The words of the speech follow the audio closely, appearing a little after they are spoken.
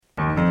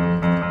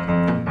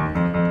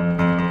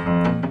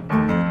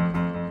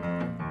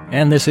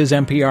And this is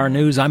NPR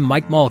News. I'm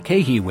Mike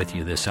Mulcahy with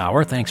you this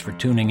hour. Thanks for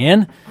tuning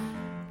in.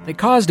 They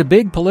caused a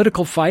big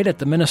political fight at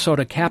the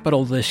Minnesota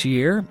Capitol this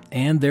year,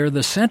 and they're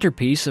the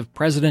centerpiece of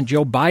President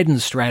Joe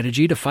Biden's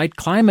strategy to fight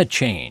climate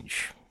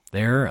change.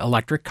 They're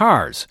electric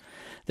cars.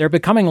 They're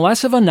becoming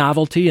less of a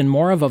novelty and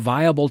more of a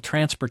viable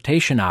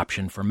transportation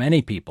option for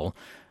many people.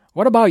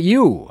 What about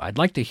you? I'd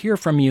like to hear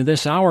from you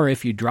this hour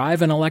if you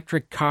drive an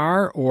electric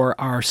car or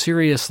are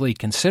seriously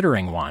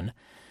considering one.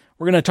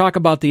 We're going to talk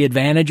about the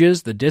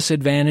advantages, the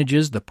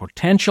disadvantages, the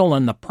potential,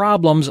 and the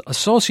problems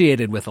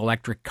associated with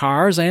electric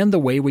cars and the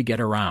way we get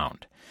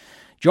around.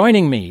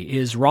 Joining me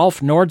is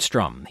Rolf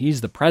Nordstrom. He's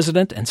the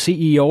president and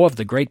CEO of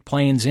the Great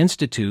Plains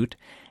Institute.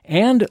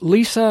 And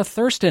Lisa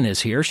Thurston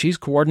is here. She's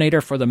coordinator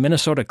for the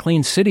Minnesota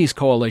Clean Cities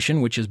Coalition,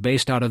 which is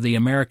based out of the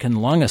American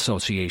Lung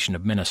Association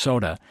of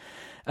Minnesota.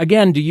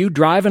 Again, do you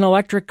drive an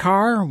electric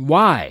car?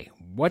 Why?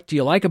 What do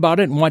you like about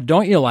it and what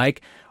don't you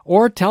like?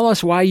 Or tell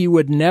us why you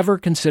would never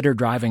consider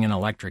driving an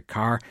electric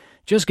car.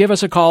 Just give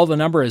us a call. The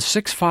number is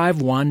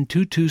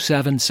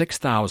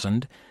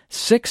 651-227-6000,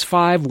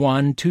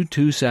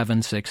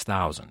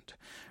 651-227-6000.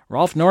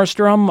 Rolf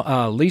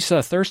Nordstrom,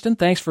 Lisa Thurston,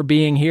 thanks for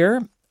being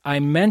here. I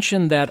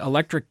mentioned that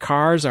electric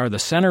cars are the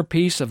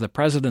centerpiece of the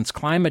president's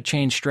climate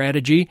change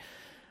strategy.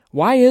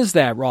 Why is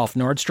that, Rolf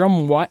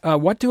Nordstrom?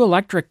 What do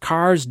electric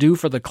cars do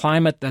for the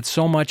climate that's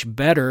so much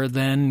better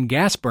than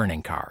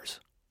gas-burning cars?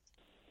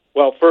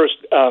 Well, first,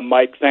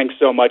 Mike, thanks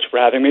so much for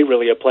having me.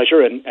 Really a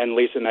pleasure. And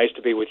Lisa, nice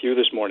to be with you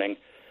this morning.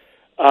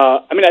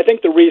 I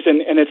think the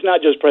reason, and it's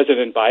not just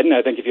President Biden,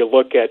 I think if you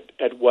look at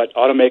what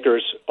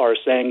automakers are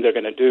saying they're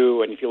going to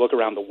do, and if you look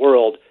around the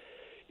world,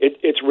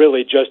 it's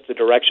really just the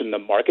direction the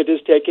market is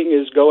taking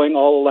is going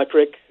all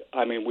electric.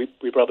 I mean, we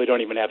probably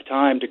don't even have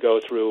time to go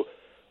through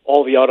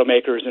all the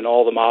automakers and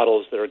all the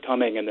models that are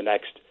coming in the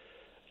next,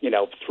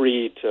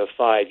 3 to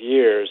 5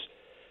 years.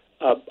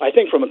 I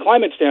think from a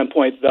climate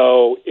standpoint,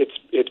 though, it's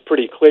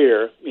pretty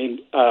clear. I mean,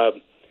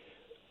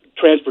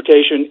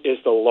 transportation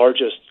is the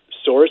largest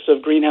source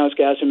of greenhouse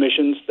gas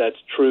emissions. That's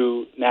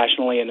true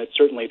nationally, and it's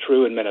certainly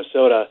true in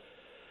Minnesota.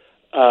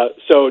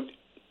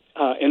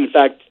 In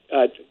fact,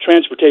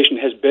 transportation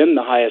has been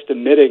the highest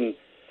emitting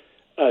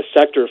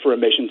sector for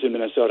emissions in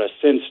Minnesota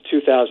since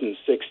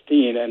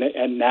 2016,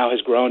 and now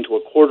has grown to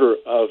a quarter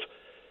of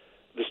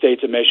the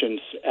state's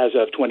emissions as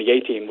of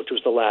 2018, which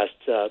was the last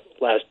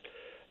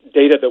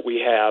data that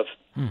we have.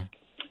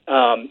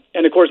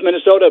 And of course,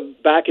 Minnesota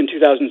back in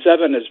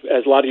 2007,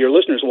 as a lot of your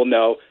listeners will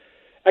know,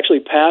 actually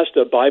passed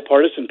a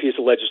bipartisan piece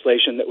of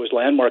legislation that was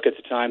landmark at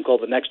the time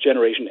called the Next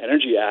Generation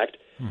Energy Act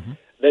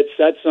that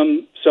set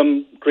some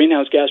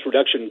greenhouse gas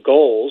reduction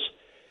goals,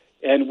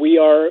 and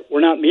we're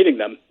not meeting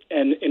them.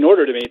 And in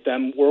order to meet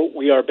them,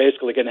 we are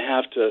basically going to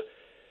have to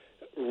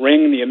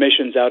wring the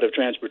emissions out of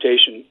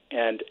transportation.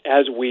 And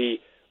as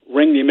we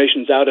wring the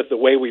emissions out of the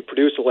way we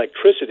produce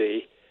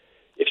electricity,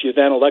 if you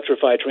then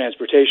electrify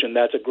transportation,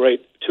 that's a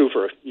great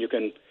twofer. You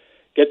can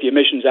get the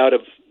emissions out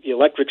of the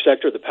electric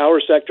sector, the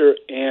power sector,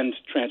 and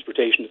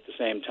transportation at the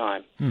same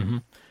time. Mm-hmm.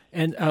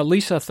 And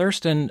Lisa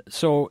Thurston,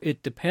 so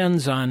it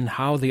depends on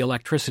how the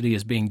electricity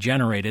is being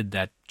generated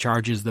that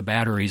charges the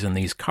batteries in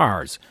these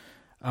cars.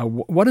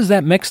 What does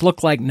that mix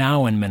look like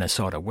now in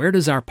Minnesota? Where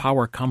does our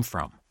power come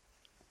from?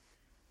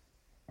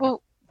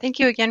 Well, thank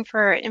you again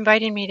for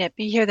inviting me to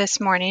be here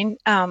this morning.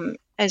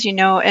 As you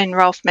know, and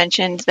Rolf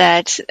mentioned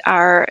that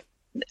our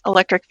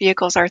electric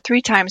vehicles are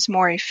 3 times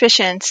more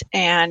efficient,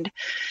 and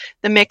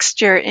the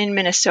mixture in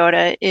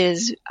Minnesota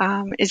is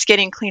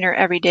getting cleaner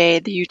every day.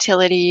 The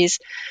utilities,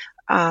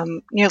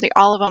 nearly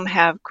all of them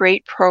have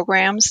great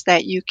programs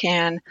that you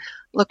can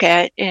look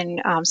at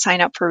and sign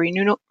up for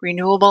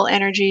renewable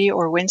energy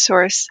or wind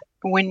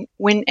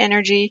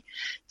energy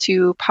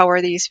to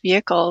power these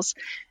vehicles.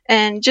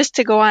 And just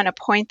to go on a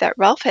point that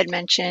Rolf had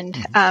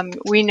mentioned,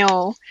 we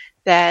know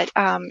that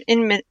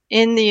in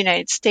the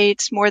United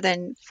States, more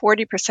than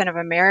 40% of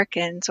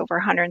Americans, over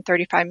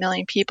 135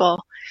 million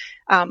people,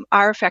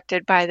 are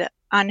affected by the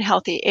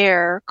unhealthy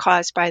air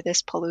caused by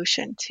this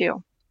pollution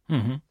too.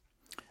 Mm-hmm.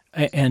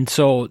 And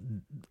so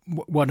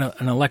what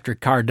an electric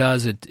car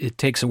does, it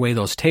takes away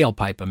those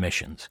tailpipe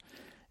emissions.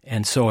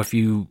 And so if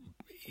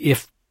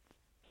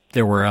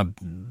there were a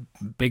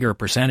bigger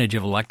percentage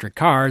of electric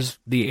cars,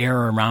 the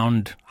air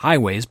around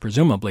highways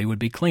presumably would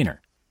be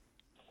cleaner.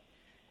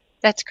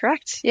 That's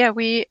correct. Yeah,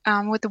 we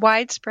with the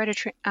widespread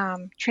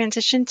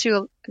transition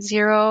to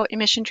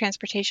zero-emission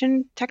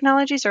transportation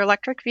technologies or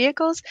electric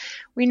vehicles,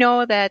 we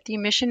know that the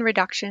emission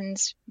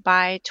reductions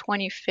by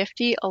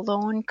 2050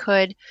 alone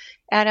could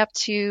add up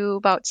to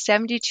about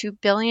 $72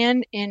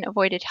 billion in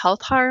avoided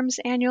health harms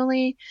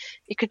annually.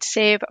 It could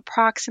save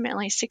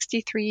approximately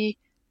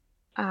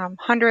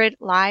 6,300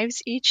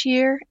 lives each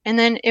year, and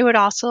then it would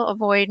also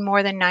avoid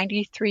more than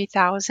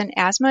 93,000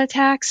 asthma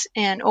attacks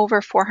and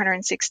over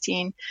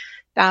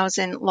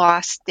 416,000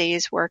 lost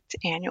days worked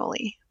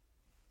annually.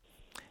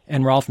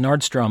 And Rolf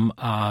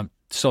Nordstrom,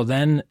 so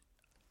then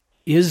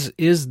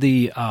is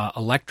the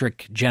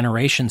electric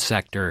generation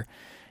sector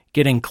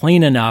getting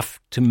clean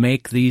enough to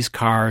make these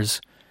cars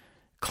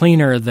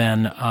cleaner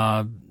than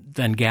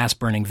than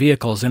gas-burning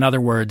vehicles. In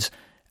other words,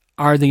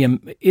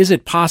 is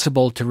it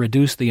possible to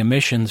reduce the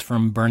emissions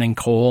from burning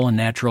coal and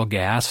natural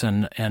gas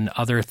and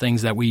other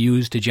things that we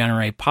use to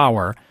generate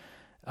power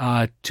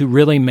to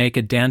really make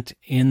a dent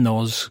in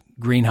those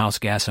greenhouse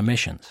gas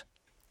emissions?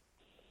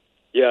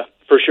 Yeah,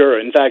 for sure.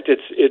 In fact,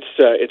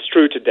 it's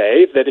true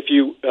today that if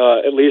you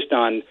at least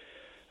on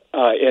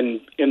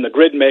in the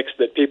grid mix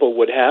that people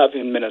would have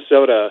in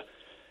Minnesota,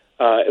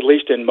 at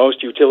least in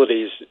most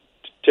utilities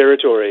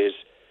territories,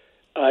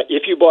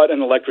 if you bought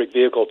an electric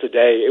vehicle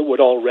today, it would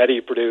already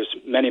produce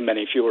many,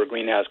 many fewer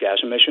greenhouse gas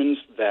emissions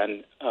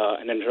than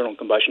an internal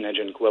combustion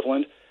engine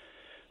equivalent.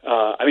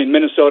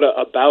 Minnesota,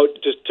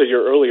 just to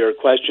your earlier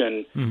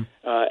question,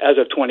 as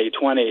of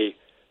 2020,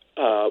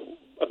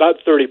 about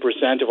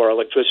 30% of our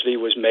electricity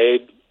was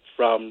made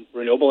from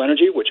renewable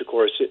energy, which, of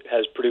course,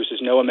 produces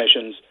no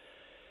emissions.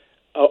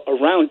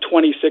 Around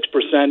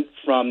 26%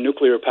 from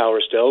nuclear power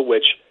still,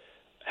 which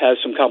has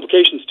some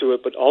complications to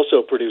it, but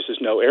also produces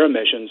no air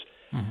emissions.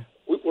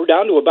 We're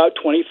down to about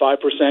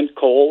 25%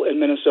 coal in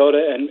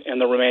Minnesota and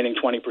the remaining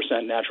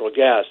 20% natural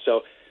gas.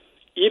 So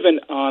even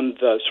on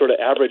the sort of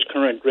average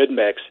current grid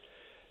mix,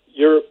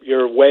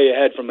 you're way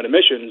ahead from an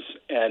emissions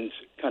and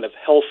kind of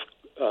health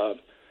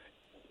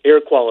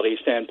air quality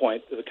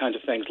standpoint, the kinds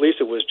of things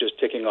Lisa was just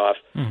ticking off.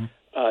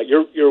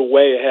 You're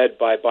way ahead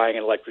by buying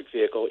an electric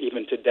vehicle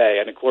even today.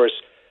 And of course,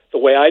 the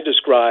way I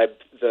describe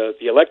the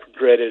electric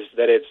grid is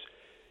that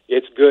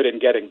it's good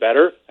and getting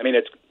better. I mean,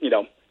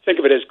 think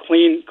of it as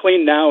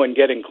clean now and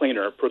getting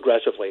cleaner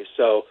progressively.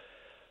 So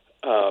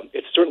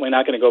it's certainly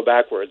not going to go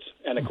backwards.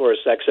 And of course,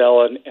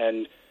 Xcel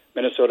and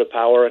Minnesota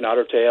Power and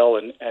Otter Tail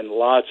and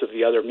lots of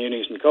the other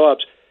munis and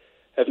co-ops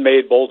have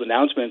made bold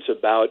announcements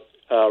about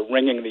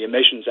wringing the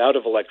emissions out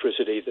of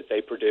electricity that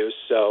they produce.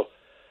 So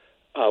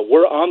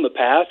we're on the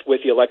path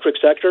with the electric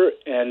sector,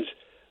 and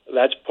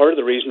that's part of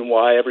the reason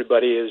why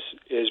everybody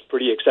is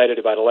pretty excited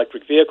about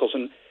electric vehicles.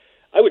 And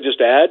I would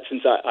just add,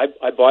 since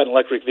I bought an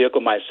electric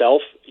vehicle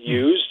myself,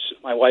 used,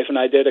 my wife and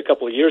I did a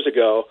couple of years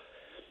ago,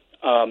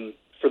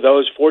 for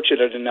those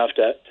fortunate enough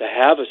to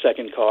have a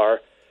second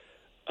car,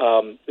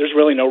 there's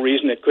really no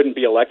reason it couldn't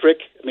be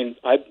electric. I mean,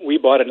 we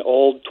bought an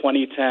old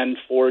 2010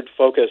 Ford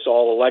Focus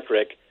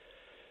all-electric.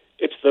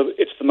 It's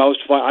the most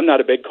fun. I'm not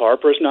a big car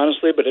person,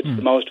 honestly, but it's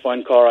the most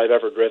fun car I've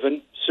ever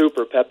driven.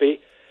 Super peppy.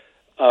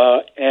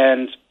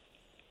 And,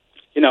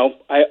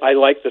 I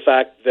like the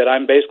fact that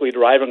I'm basically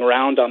driving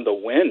around on the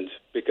wind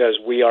because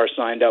we are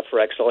signed up for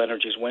Xcel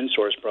Energy's Wind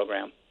Source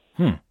program.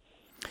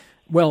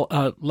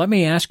 Well, let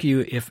me ask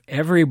you, if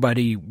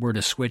everybody were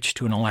to switch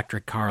to an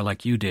electric car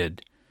like you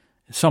did,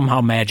 somehow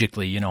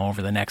magically,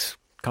 over the next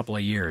couple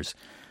of years,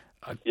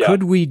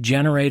 could we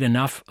generate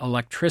enough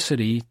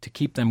electricity to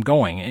keep them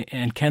going?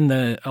 And can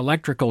the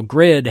electrical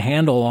grid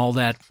handle all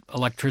that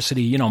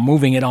electricity,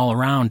 moving it all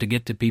around to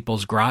get to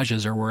people's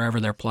garages or wherever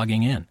they're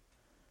plugging in?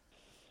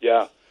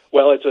 Yeah.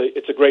 Well,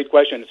 it's a great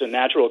question. It's a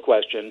natural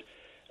question.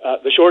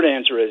 The short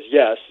answer is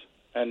yes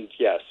and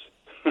yes.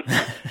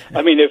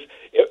 I mean, if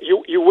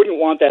you wouldn't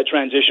want that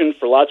transition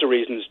for lots of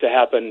reasons to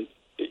happen,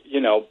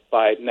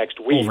 by next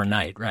week.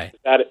 Overnight, right.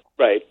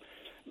 Right.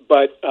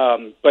 But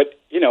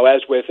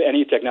as with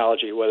any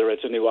technology, whether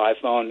it's a new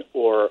iPhone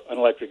or an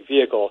electric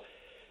vehicle,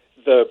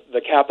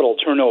 the capital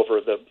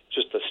turnover,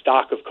 just the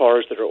stock of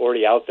cars that are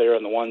already out there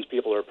and the ones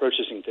people are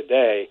purchasing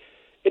today,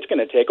 it's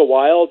going to take a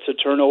while to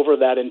turn over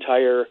that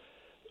entire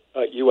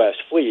U.S.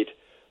 fleet.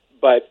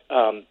 But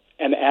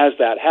and as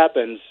that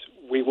happens,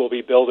 we will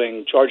be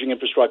building charging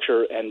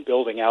infrastructure and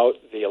building out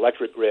the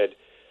electric grid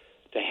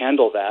to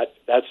handle that.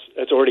 That's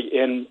already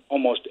in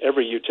almost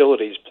every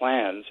utility's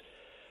plans.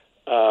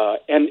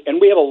 And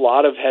we have a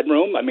lot of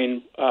headroom. I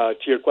mean,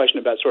 to your question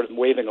about sort of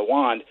waving a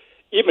wand,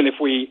 even if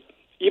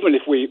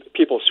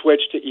people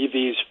switch to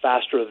EVs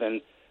faster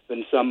than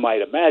some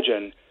might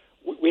imagine,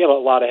 we have a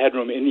lot of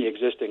headroom in the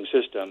existing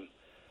system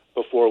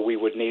before we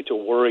would need to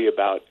worry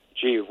about,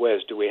 gee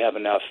whiz, do we have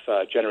enough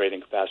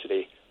generating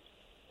capacity?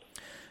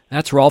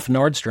 That's Rolf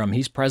Nordstrom.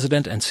 He's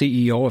president and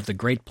CEO of the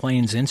Great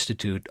Plains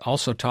Institute,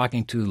 also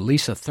talking to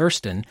Lisa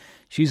Thurston.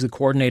 She's the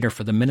coordinator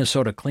for the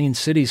Minnesota Clean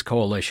Cities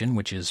Coalition,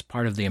 which is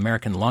part of the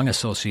American Lung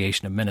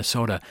Association of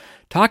Minnesota,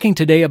 talking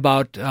today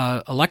about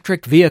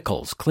electric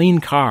vehicles, clean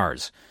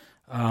cars.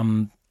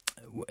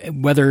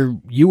 Whether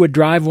you would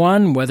drive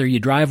one, whether you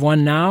drive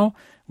one now.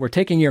 We're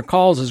taking your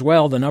calls as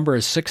well. The number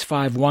is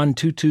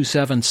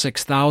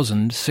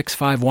 651-227-6000,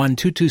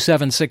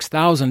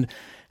 651-227-6000.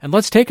 And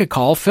let's take a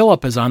call.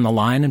 Philip is on the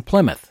line in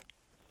Plymouth.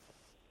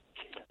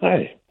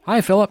 Hi. Hi,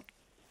 Philip.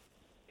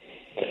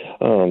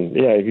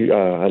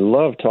 I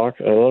love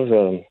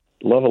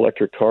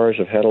electric cars.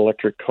 I've had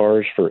electric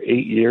cars for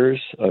 8 years.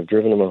 I've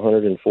driven them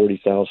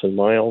 140,000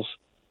 miles.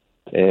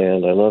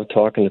 And I love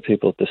talking to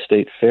people at the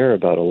state fair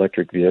about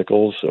electric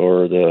vehicles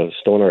or the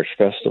Stone Arch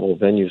Festival,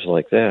 venues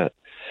like that.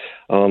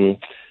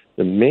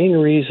 The main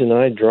reason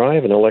I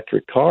drive an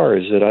electric car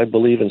is that I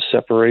believe in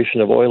separation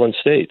of oil and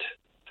state.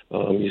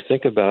 You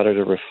think about it,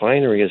 a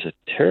refinery is a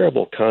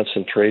terrible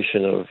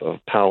concentration of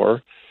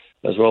power,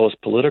 as well as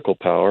political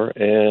power,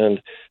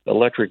 and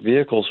electric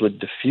vehicles would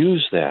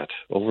diffuse that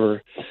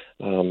over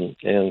and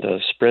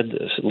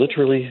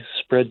literally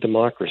spread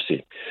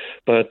democracy.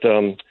 But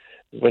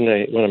when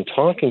I'm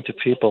talking to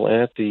people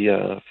at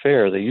the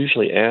fair, they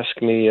usually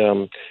ask me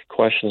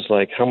questions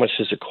like, "How much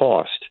does it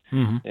cost?"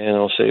 Mm-hmm. And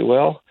I'll say,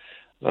 "Well."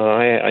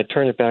 I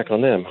turn it back on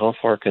them. How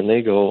far can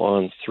they go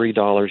on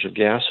 $3 of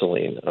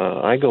gasoline?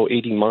 I go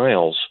 80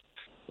 miles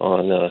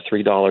on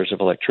 $3 of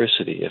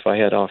electricity. If I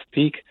had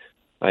off-peak,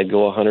 I'd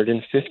go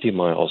 150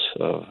 miles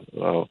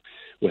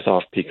with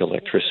off-peak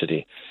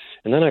electricity.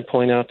 And then I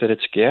point out that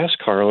it's gas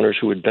car owners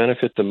who would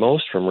benefit the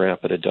most from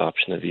rapid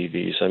adoption of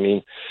EVs. I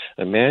mean,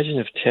 imagine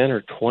if 10 or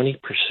 20%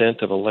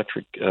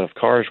 of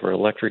cars were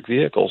electric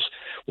vehicles.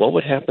 What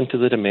would happen to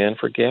the demand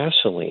for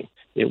gasoline?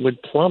 It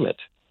would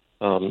plummet.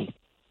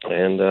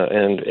 And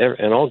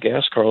all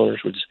gas car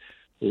owners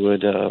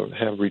would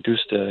have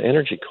reduced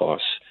energy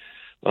costs.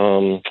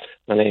 And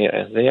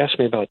they ask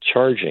me about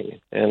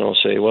charging, and I'll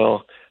say,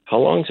 "Well, how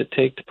long does it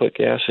take to put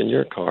gas in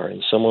your car?"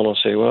 And someone will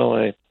say, "Well,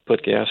 I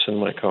put gas in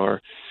my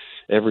car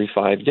every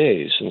 5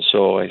 days." And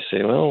so I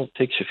say, "Well, it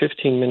takes you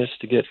 15 minutes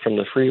to get from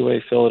the freeway,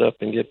 fill it up,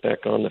 and get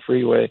back on the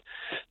freeway.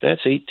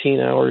 That's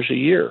 18 hours a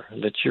year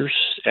that you're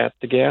at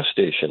the gas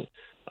station.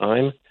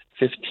 I'm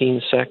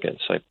 15 seconds.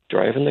 I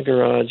drive in the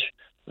garage,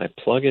 I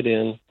plug it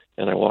in,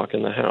 and I walk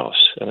in the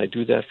house. And I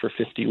do that for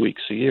 50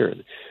 weeks a year.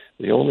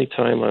 The only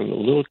time I'm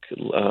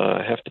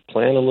have to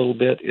plan a little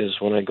bit is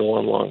when I go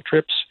on long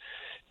trips.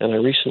 And I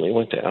recently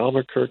went to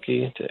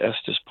Albuquerque, to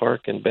Estes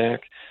Park, and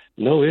back.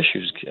 No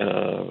issues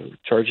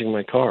charging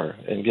my car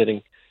and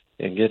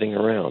getting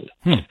around.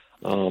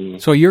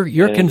 So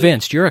you're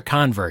convinced. You're a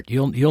convert.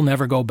 You'll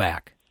never go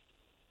back.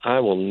 I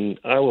will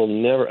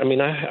never. I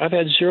mean, I've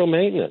had zero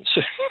maintenance.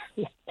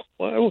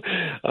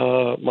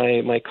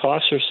 My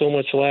costs are so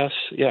much less.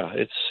 Yeah,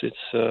 it's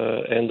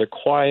and they're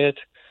quiet,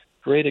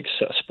 great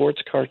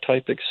sports car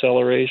type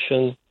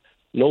acceleration,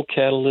 no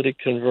catalytic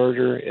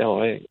converter.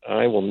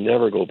 I will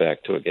never go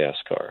back to a gas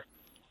car.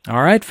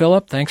 All right,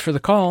 Philip. Thanks for the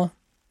call.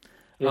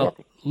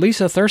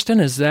 Lisa Thurston,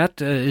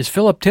 is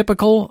Philip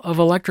typical of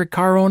electric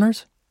car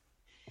owners?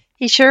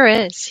 He sure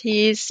is.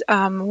 He's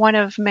one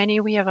of many.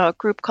 We have a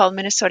group called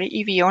Minnesota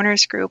EV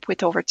Owners Group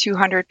with over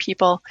 200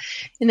 people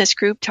in this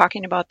group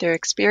talking about their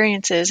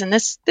experiences. And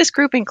this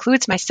group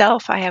includes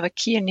myself. I have a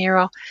Kia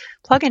Niro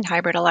plug-in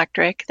hybrid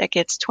electric that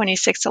gets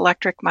 26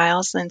 electric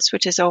miles, then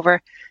switches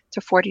over to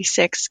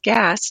 46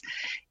 gas.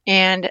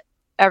 And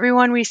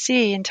everyone we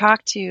see and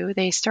talk to,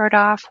 they start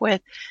off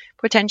with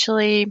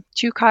potentially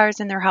 2 cars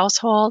in their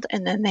household,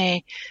 and then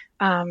they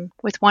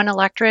with 1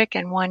 electric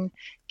and 1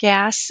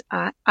 gas.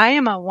 I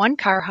am a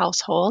 1-car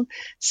household,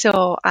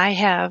 so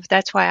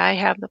that's why I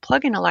have the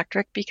plug-in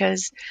electric,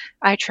 because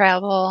I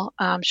travel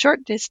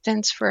short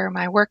distance for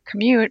my work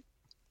commute,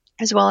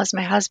 as well as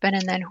my husband,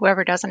 and then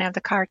whoever doesn't have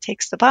the car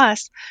takes the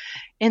bus.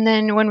 And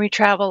then when we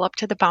travel up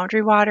to the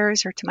Boundary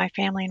Waters or to my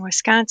family in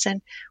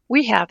Wisconsin,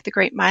 we have the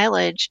great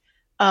mileage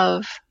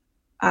of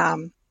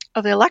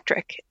the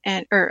electric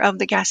or of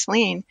the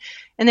gasoline.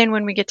 And then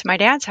when we get to my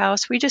dad's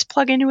house, we just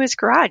plug into his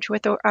garage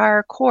with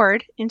our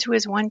cord into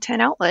his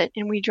 110 outlet,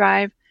 and we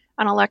drive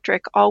on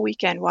electric all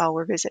weekend while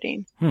we're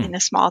visiting in a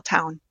small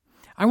town.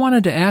 I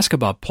wanted to ask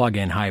about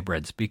plug-in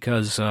hybrids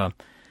because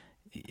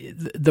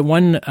the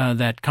one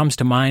that comes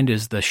to mind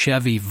is the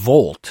Chevy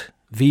Volt,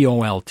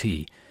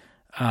 V-O-L-T.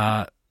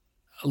 A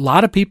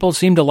lot of people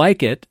seem to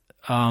like it,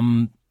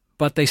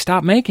 but they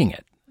stopped making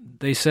it.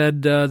 They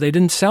said they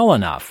didn't sell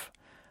enough.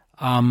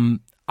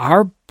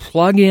 Are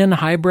plug-in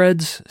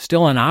hybrids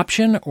still an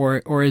option,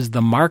 or is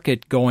the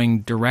market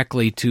going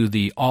directly to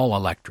the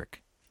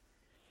all-electric?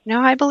 No,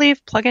 I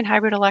believe plug-in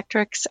hybrid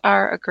electrics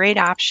are a great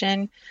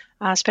option,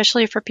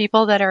 especially for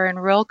people that are in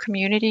rural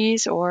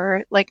communities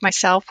or like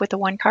myself with a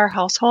 1-car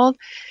household.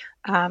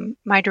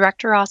 My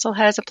director also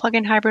has a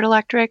plug-in hybrid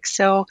electric,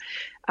 so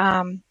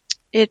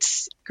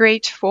it's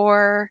great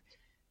for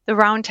the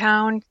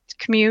round-town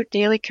commute,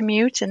 daily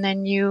commute, and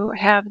then you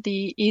have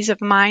the ease of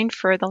mind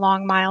for the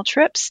long mile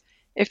trips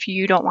if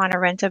you don't want to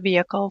rent a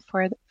vehicle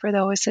for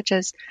those, such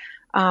as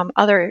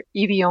other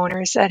EV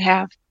owners that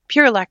have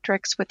pure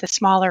electrics with the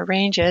smaller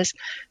ranges.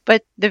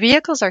 But the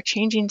vehicles are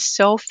changing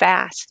so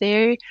fast.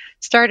 They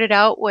started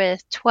out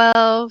with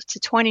 12 to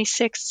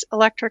 26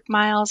 electric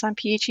miles on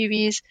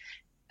PHEVs,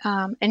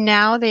 and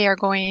now they are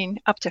going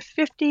up to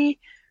 50,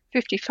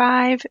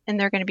 55, and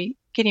they're going to be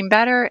getting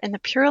better. And the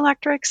pure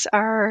electrics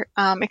are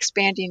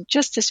expanding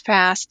just as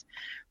fast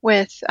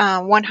with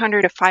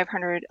 100 to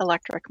 500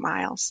 electric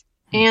miles.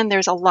 And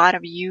there's a lot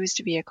of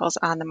used vehicles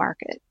on the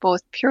market, both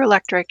pure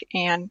electric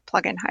and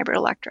plug-in hybrid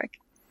electric.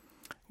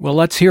 Well,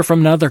 let's hear from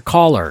another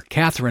caller.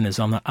 Catherine is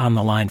on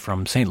the line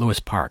from St.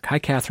 Louis Park. Hi,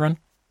 Catherine.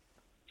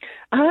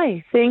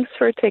 Hi, thanks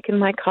for taking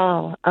my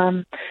call.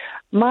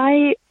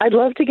 I'd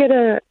love to get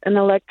an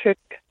electric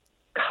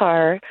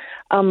car.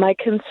 My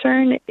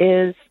concern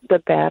is the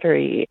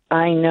battery.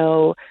 I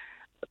know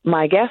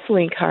my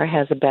gasoline car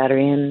has a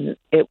battery and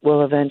it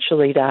will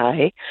eventually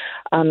die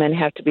and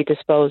have to be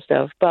disposed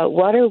of. But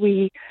what are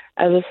we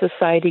as a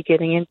society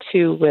getting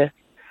into with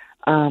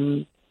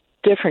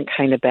different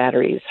kind of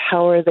batteries?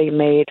 How are they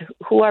made?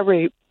 Who are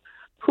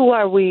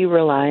we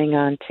relying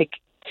on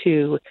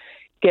to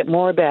get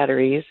more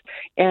batteries?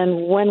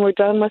 And when we're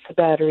done with the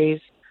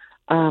batteries,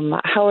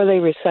 how are they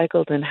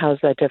recycled, and how is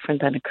that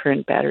different than a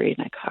current battery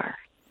in a car?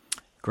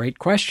 Great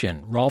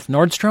question. Rolf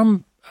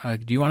Nordstrom,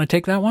 do you want to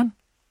take that one?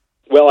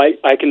 Well,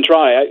 I can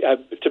try.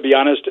 To be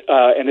honest,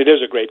 and it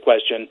is a great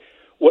question.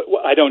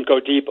 I don't go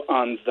deep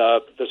on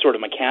the sort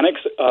of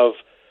mechanics of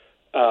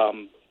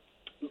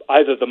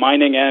either the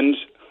mining end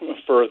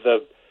for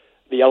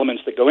the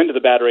elements that go into the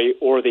battery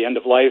or the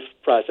end-of-life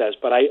process,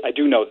 but I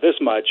do know this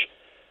much,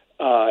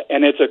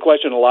 and it's a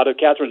question,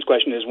 Catherine's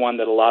question is one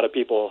that a lot of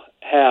people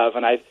have,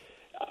 and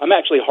I'm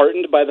actually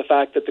heartened by the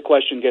fact that the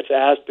question gets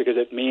asked, because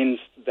it means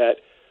that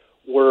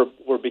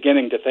we're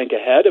beginning to think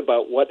ahead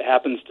about what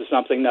happens to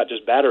something, not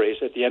just batteries,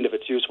 at the end of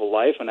its useful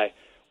life, and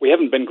we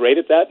haven't been great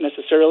at that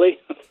necessarily,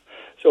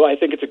 so I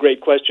think it's a great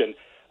question.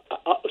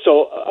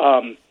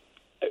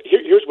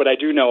 Here's what I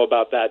do know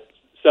about that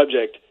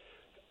subject.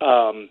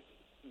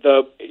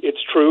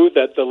 It's true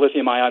that the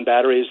lithium-ion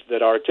batteries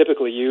that are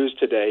typically used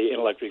today in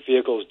electric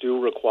vehicles do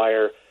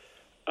require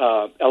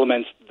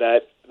elements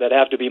that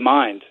have to be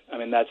mined. I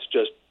mean, that's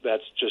just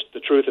the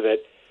truth of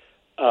it.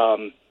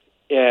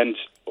 And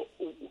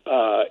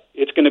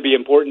it's going to be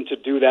important to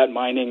do that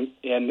mining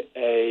in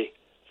a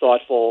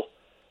thoughtful,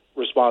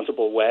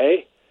 responsible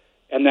way.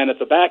 And then at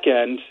the back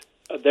end,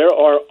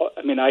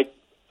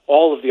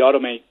 all of the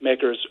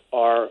automakers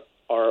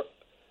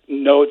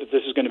know that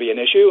this is going to be an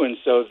issue, and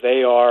so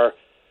they are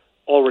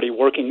already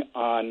working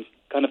on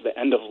kind of the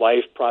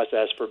end-of-life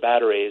process for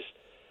batteries.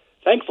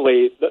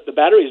 Thankfully, the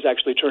batteries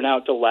actually turn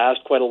out to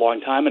last quite a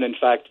long time, and in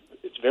fact,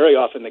 it's very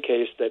often the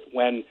case that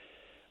when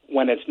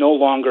it's no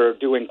longer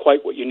doing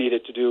quite what you need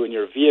it to do in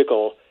your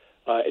vehicle,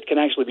 it can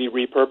actually be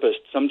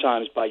repurposed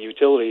sometimes by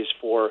utilities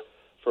for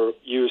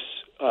use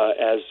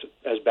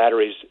as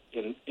batteries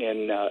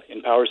in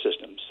power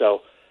systems.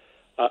 So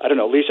I don't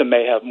know. Lisa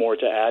may have more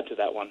to add to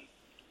that one.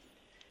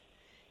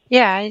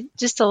 Yeah,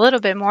 just a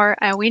little bit more.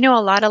 We know a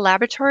lot of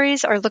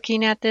laboratories are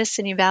looking at this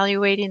and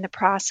evaluating the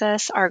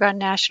process. Argonne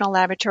National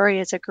Laboratory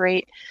is a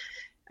great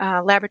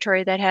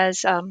laboratory that has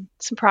some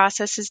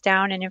processes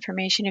down and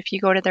information. If you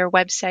go to their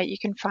website, you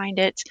can find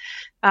it.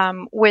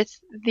 With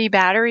the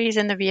batteries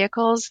in the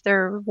vehicles,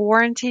 they're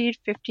warranted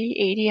 50,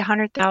 80,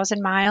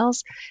 100,000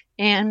 miles.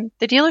 And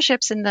the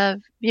dealerships and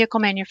the vehicle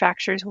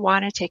manufacturers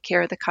want to take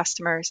care of the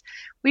customers.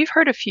 We've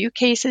heard a few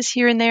cases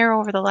here and there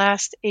over the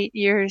last 8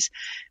 years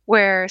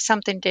where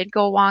something did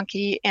go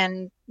wonky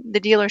and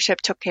the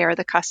dealership took care of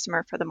the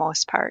customer for the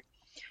most part.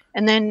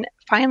 And then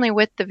finally,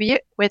 with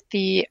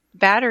the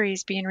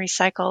batteries being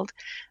recycled,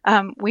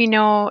 we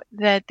know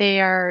that they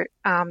are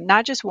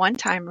not just one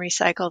time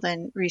recycled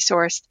and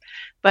resourced,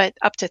 but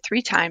up to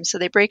 3 times. So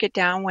they break it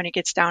down when it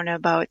gets down to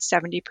about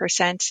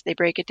 70%. They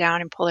break it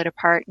down and pull it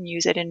apart and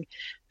use it in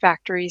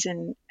factories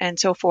and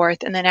so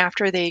forth. And then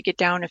after they get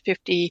down to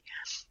 50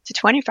 to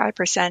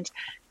 25%,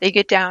 they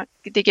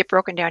get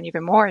broken down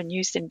even more and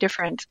used in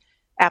different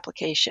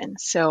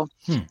applications. So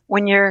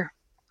when you're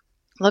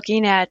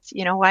looking at,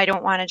 I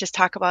don't want to just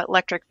talk about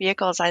electric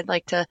vehicles. I'd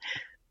like to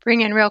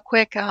bring in real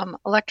quick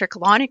electric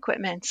lawn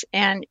equipment.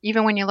 And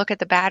even when you look at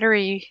the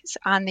batteries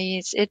on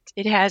these,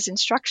 it has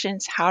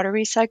instructions how to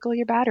recycle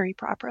your battery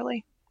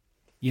properly.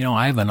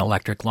 I have an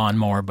electric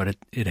lawnmower, but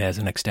it has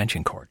an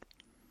extension cord.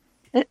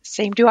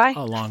 Same do I.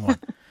 A long one.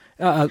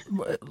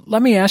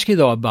 Let me ask you,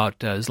 though,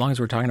 about, as long as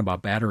we're talking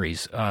about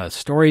batteries,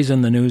 stories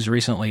in the news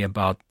recently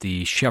about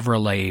the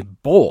Chevrolet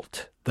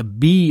Bolt, the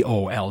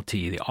BOLT,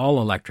 the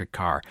all-electric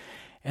car.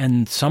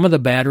 And some of the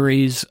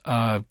batteries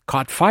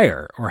caught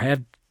fire or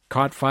had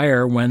caught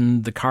fire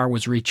when the car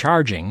was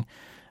recharging.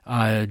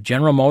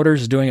 General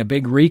Motors is doing a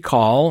big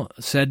recall,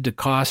 said to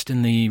cost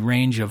in the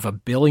range of $1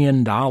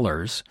 billion.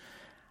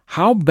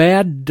 How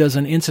bad does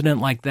an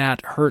incident like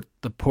that hurt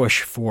the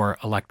push for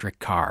electric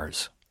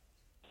cars?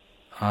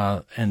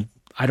 And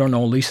I don't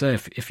know, Lisa,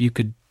 if you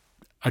could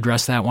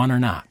address that one or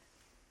not.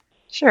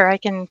 Sure, I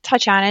can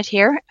touch on it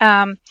here.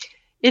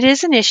 It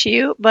is an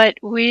issue, but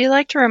we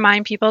like to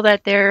remind people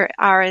that there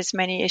are as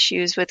many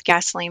issues with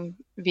gasoline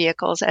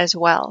vehicles as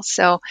well.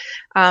 So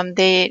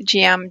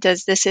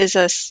this is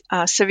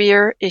a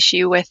severe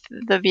issue with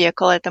the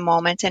vehicle at the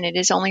moment, and it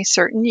is only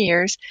certain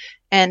years.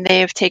 And they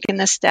have taken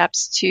the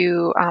steps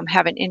to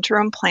have an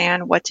interim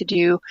plan, what to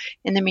do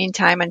in the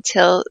meantime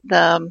until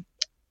the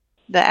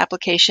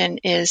application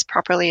is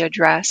properly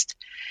addressed.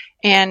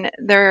 And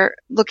they're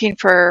looking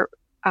for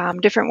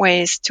different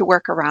ways to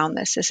work around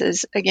this. This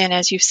is, again,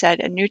 as you've said,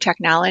 a new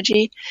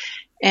technology,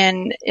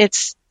 and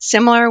it's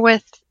similar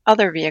with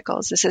other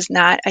vehicles. This is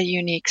not a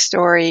unique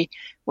story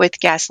with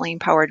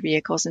gasoline-powered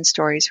vehicles and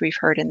stories we've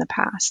heard in the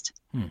past.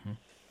 Mm-hmm.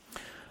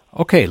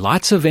 Okay,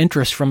 lots of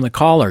interest from the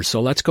callers,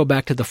 so let's go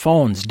back to the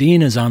phones.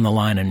 Dean is on the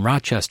line in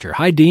Rochester.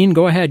 Hi, Dean.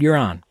 Go ahead. You're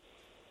on.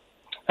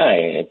 Hi.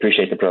 I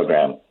appreciate the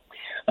program.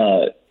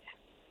 A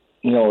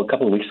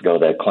couple of weeks ago,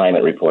 the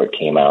climate report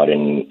came out,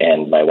 and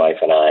my wife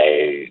and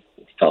I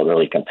felt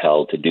really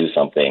compelled to do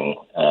something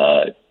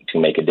to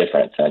make a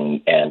difference,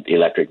 and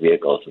electric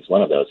vehicles is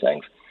one of those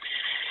things.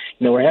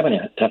 We're having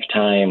a tough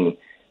time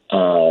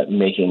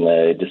making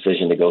the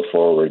decision to go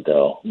forward,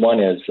 though. One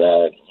is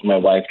my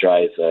wife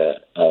drives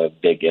a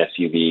big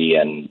SUV,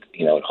 and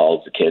it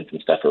hauls the kids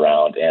and stuff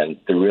around, and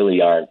there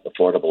really aren't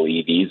affordable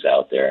EVs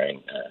out there,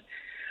 and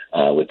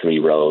with 3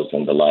 rows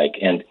and the like.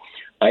 And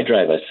I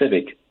drive a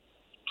Civic,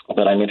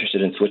 but I'm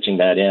interested in switching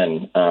that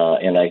in,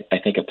 and I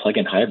think a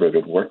plug-in hybrid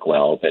would work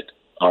well. But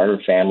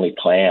our family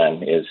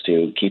plan is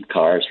to keep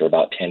cars for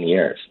about 10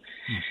 years,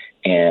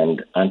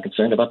 and I'm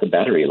concerned about the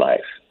battery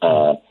life.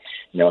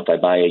 If I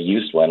buy a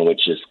used one,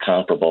 which is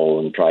comparable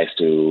in price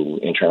to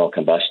internal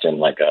combustion,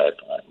 like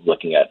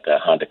looking at the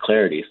Honda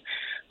Clarities,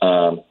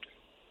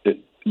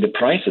 the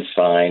price is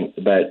fine,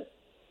 but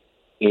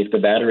if the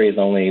battery is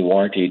only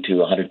warranted to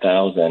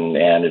 100,000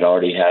 and it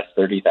already has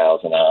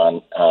 30,000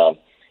 on,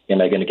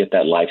 am I going to get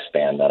that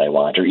lifespan that I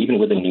want, or even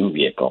with a new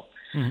vehicle?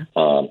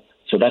 Mm-hmm.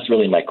 So that's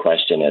really my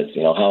question: is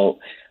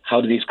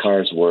how do these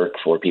cars work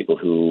for people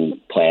who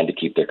plan to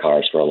keep their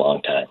cars for a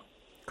long time?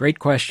 Great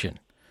question.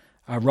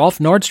 Rolf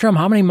Nordstrom,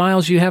 how many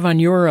miles do you have on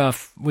your,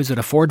 was it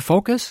a Ford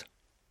Focus?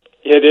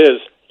 It is,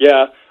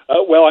 yeah.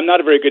 Well, I'm not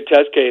a very good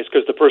test case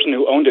because the person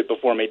who owned it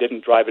before me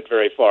didn't drive it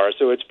very far,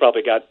 so it's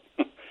probably got,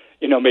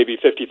 maybe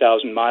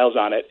 50,000 miles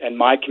on it. And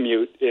my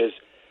commute is,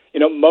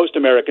 most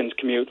Americans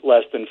commute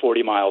less than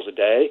 40 miles a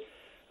day,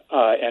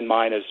 and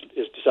mine is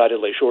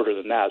decidedly shorter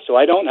than that. So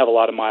I don't have a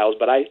lot of miles,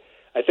 but I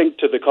think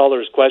to the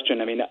caller's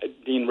question,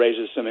 Dean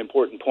raises some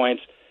important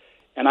points,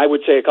 and I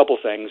would say a couple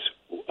things.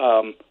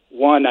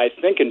 One, I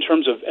think in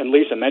terms of, and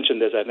Lisa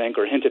mentioned this, I think,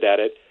 or hinted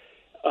at it,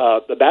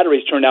 the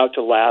batteries turned out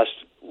to last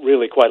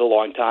really quite a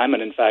long time.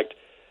 And in fact,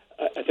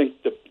 I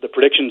think the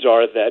predictions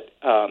are that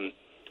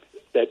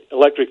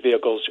electric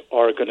vehicles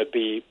are going to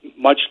be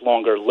much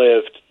longer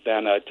lived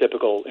than a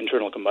typical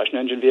internal combustion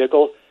engine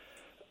vehicle,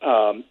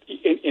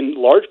 in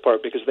large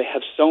part because they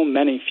have so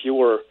many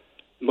fewer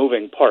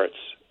moving parts.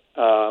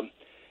 And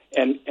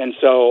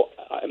so,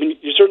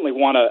 you certainly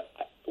want to.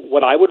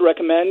 What I would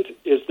recommend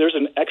is there's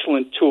an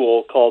excellent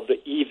tool called the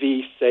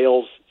EV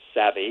Sales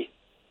Savvy,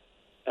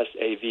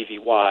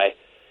 SAVVY.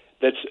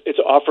 It's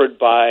offered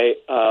by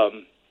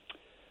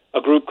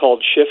a group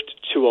called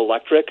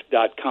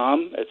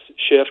shift2electric.com. It's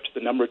shift,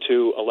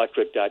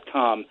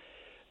 2electric.com,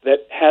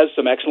 that has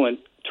some excellent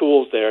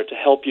tools there to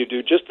help you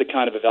do just the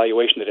kind of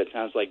evaluation that it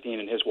sounds like Dean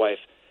and his wife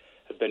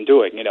have been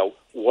doing.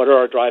 What are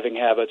our driving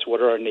habits?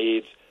 What are our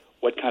needs?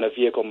 What kind of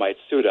vehicle might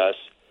suit us?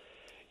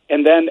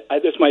 And then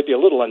this might be a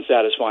little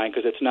unsatisfying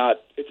because it's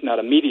not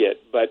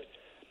immediate, but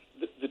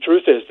the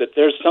truth is that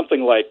there's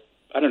something like,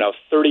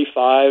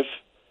 35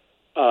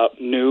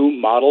 new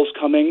models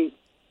coming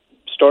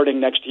starting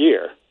next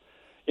year.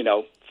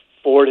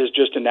 Ford has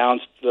just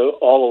announced the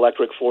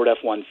all-electric Ford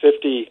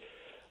F-150.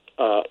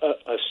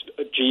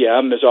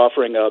 GM is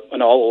offering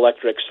an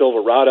all-electric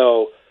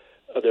Silverado.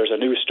 There's a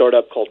new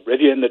startup called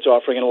Rivian that's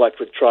offering an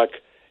electric truck,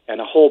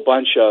 and a whole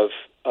bunch of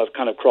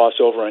kind of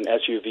crossover and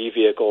SUV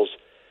vehicles.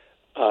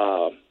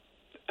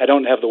 I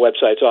don't have the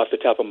websites off the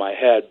top of my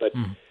head, but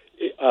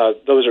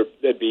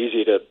that'd be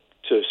easy to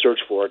search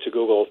for, to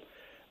Google,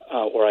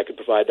 or I could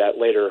provide that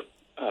later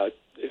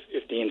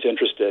if Dean's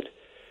interested.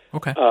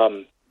 Okay.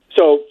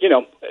 So,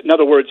 in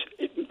other words,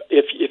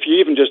 if you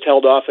even just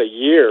held off a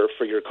year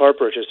for your car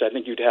purchase, I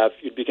think you'd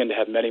begin to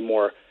have many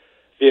more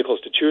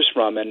vehicles to choose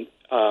from, and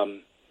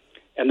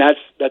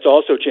that's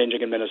also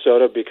changing in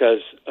Minnesota because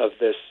of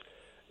this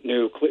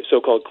new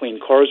so-called Clean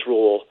Cars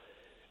rule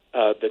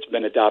that's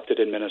been adopted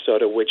in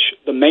Minnesota, which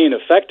the main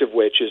effect of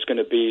which is going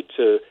to be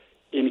to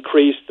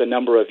increase the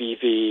number of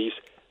EVs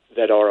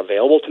that are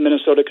available to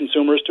Minnesota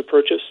consumers to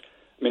purchase.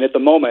 At the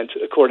moment,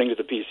 according to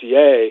the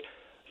PCA,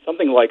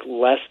 something like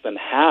less than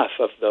half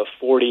of the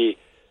 40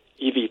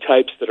 EV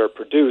types that are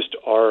produced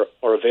are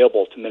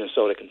available to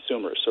Minnesota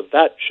consumers. So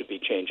that should be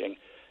changing.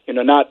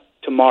 Not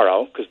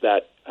tomorrow, because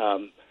that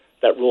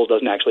rule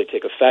doesn't actually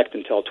take effect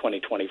until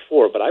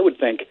 2024. But I would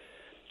think,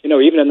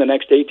 even in the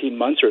next 18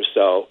 months or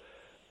so,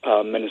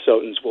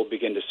 Minnesotans will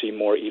begin to see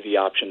more EV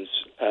options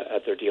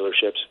at their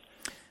dealerships.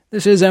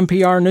 This is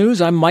NPR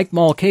News. I'm Mike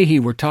Mulcahy.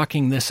 We're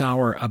talking this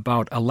hour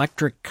about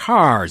electric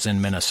cars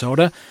in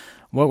Minnesota.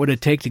 What would it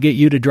take to get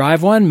you to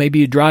drive one? Maybe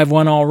you drive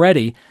one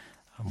already.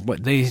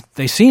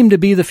 They seem to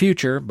be the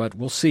future, but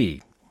we'll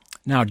see.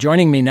 Now,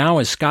 joining me now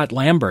is Scott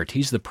Lambert.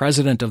 He's the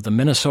president of the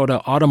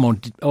Minnesota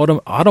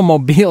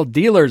Automobile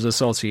Dealers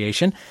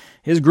Association.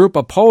 His group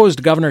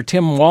opposed Governor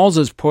Tim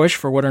Walz's push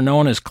for what are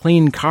known as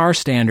clean car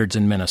standards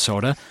in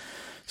Minnesota.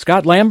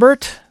 Scott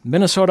Lambert,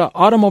 Minnesota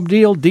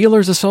Automobile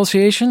Dealers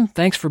Association,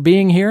 thanks for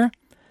being here.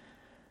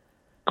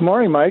 Good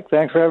morning, Mike.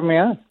 Thanks for having me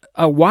on.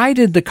 Why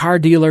did the car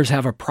dealers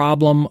have a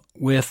problem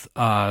with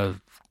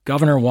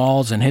Governor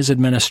Walz and his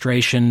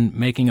administration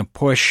making a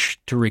push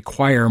to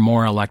require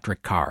more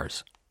electric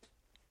cars?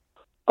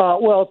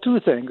 Well,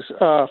 two things.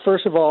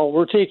 First of all,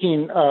 we're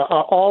taking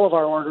all of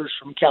our orders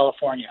from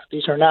California.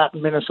 These are not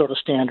Minnesota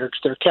standards.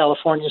 They're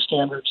California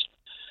standards.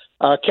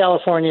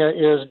 California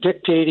is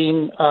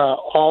dictating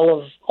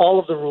all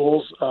of the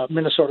rules.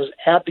 Minnesota's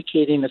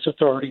abdicating its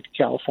authority to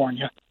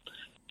California,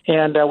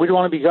 and we don't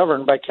want to be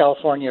governed by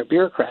California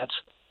bureaucrats.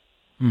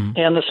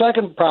 And the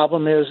second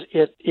problem is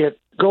it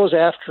goes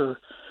after,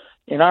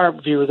 in our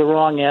view, the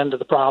wrong end of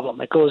the problem.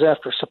 It goes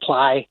after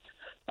supply,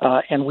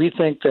 and we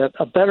think that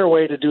a better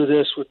way to do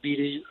this would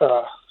be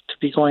to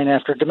be going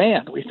after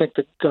demand. We think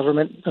the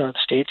government, the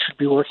state, should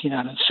be working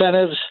on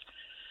incentives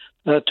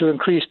to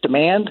increase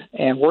demand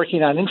and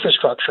working on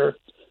infrastructure,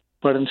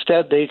 but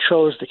instead they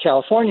chose the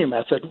California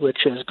method,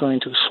 which is going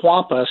to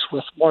swamp us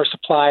with more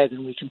supply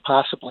than we can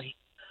possibly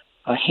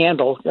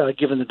handle,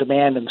 given the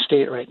demand in the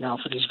state right now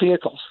for these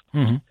vehicles.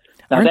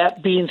 Now,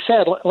 that being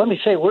said, let me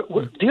say,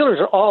 dealers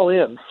are all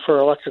in for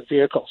electric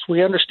vehicles.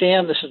 We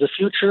understand this is the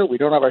future. We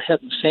don't have our head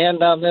in the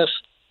sand on this.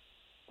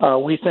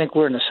 We think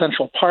we're an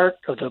essential part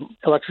of the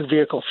electric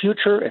vehicle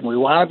future, and we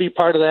want to be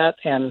part of that.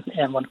 And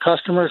when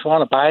customers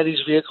want to buy these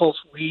vehicles,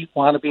 we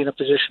want to be in a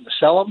position to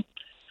sell them.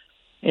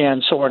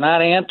 And so we're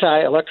not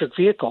anti-electric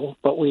vehicle,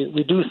 but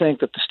we do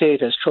think that the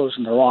state has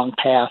chosen the wrong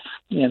path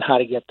in how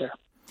to get there.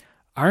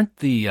 Aren't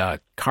the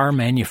car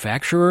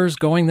manufacturers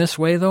going this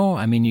way, though?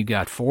 I mean, you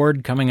got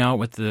Ford coming out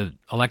with the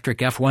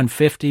electric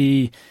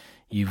F-150.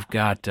 You've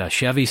got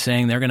Chevy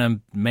saying they're going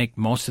to make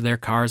most of their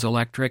cars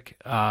electric.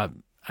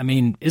 I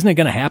mean, isn't it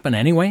going to happen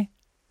anyway?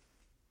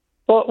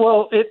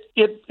 Well,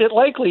 it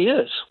likely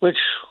is, which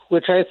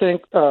I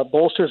think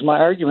bolsters my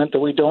argument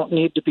that we don't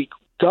need to be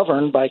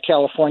governed by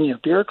California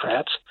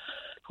bureaucrats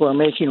who are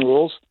making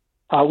rules.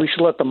 We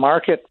should let the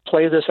market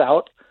play this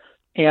out,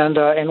 and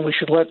we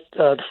should let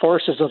the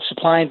forces of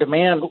supply and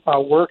demand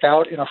work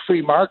out in a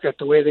free market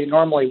the way they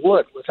normally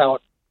would,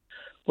 without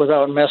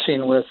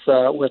messing with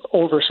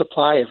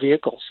oversupply of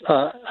vehicles.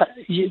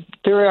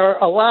 There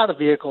are a lot of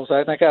vehicles.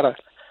 I got to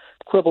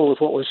quibble with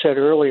what was said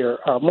earlier.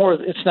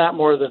 It's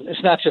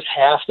not just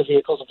half the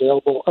vehicles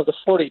available. Of the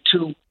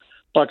 42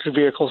 electric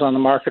vehicles on the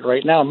market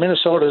right now,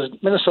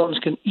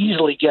 Minnesotans can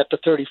easily get to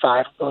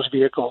 35 of those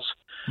vehicles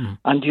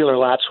on dealer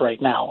lots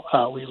right now.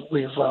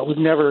 We've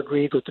never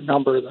agreed with the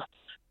number the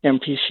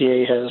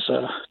MPCA has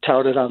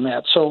touted on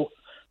that. So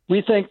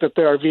we think that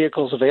there are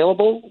vehicles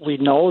available. We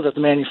know that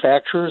the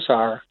manufacturers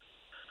are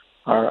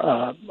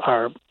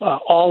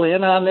all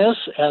in on this,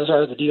 as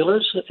are the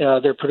dealers.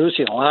 They're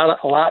producing a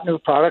lot new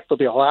product. There'll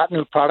be a lot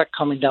new product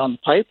coming down the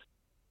pipe,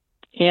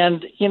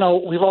 and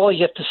we've all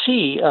yet to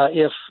see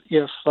if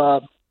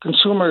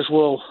consumers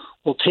will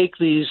take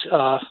these,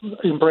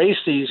 embrace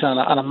these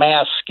on a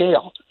mass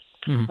scale.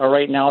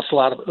 Right now, it's a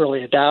lot of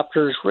early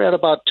adopters. We're at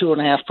about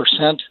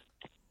 2.5%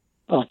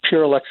 of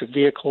pure electric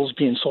vehicles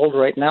being sold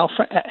right now.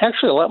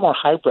 Actually, a lot more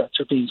hybrids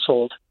are being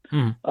sold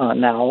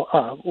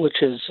now,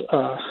 which is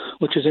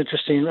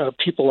interesting.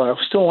 People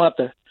still want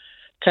the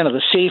kind of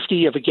the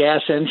safety of a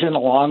gas engine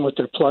along with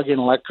their plug-in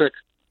electric,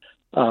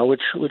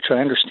 which I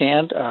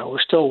understand.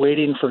 We're still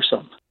waiting for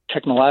some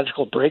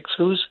technological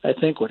breakthroughs. I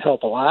think would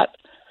help a lot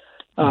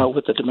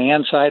with the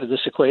demand side of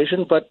this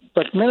equation. But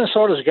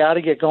Minnesota's got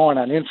to get going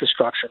on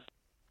infrastructure.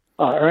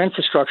 Our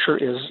infrastructure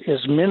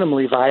is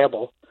minimally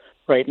viable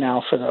right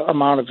now for the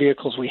amount of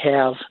vehicles we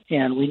have,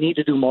 and we need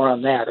to do more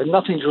on that. And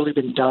nothing's really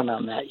been done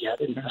on that yet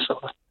in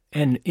Minnesota.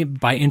 And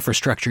by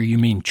infrastructure, you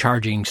mean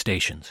charging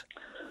stations?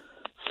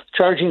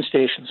 Charging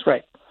stations,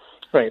 right.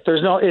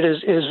 There's no. It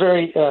is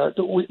very.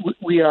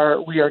 We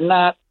are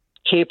not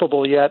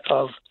capable yet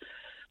of.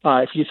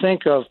 If you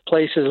think of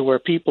places where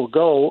people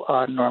go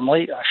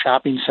normally,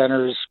 shopping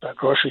centers,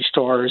 grocery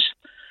stores,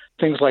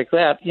 things like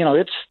that,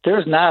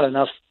 there's not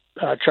enough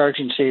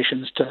charging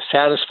stations to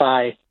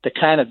satisfy the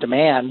kind of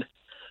demand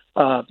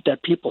that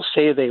people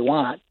say they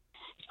want.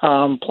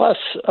 Plus,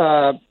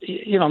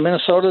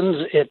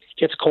 Minnesotans, it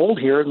gets cold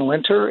here in the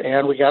winter,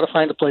 and we got to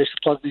find a place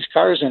to plug these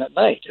cars in at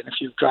night. And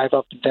if you drive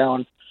up and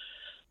down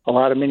a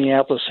lot of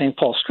Minneapolis, St.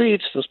 Paul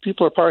streets, those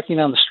people are parking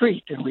on the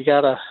street, and we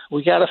gotta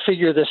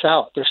figure this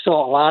out. There's still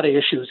a lot of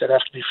issues that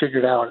have to be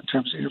figured out in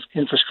terms of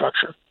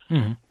infrastructure.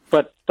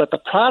 But the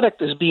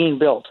product is being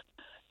built.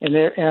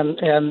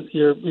 And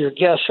your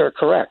guests are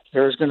correct.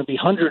 There's going to be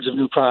hundreds of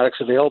new products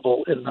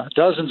available in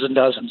dozens and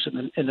dozens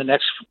in the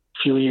next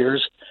few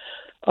years.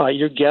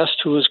 Your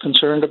guest who is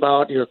concerned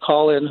about your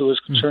call-in, who is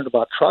concerned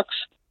about trucks,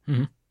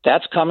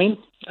 that's coming.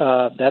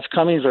 That's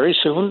coming very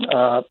soon.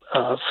 The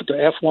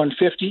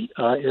F-150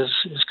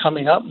 is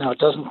coming up now. It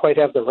doesn't quite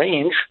have the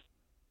range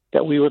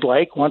that we would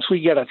like. Once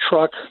we get a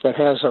truck that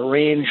has a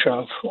range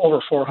of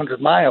over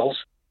 400 miles.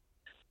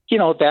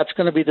 That's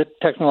going to be the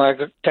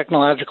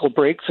technological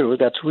breakthrough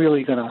that's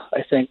really going to,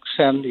 I think,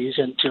 send these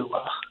into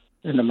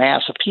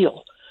mass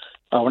appeal.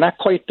 We're not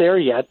quite there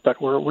yet,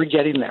 but we're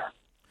getting there.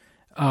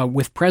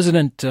 With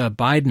President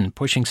Biden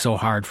pushing so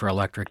hard for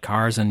electric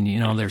cars, and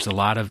there's a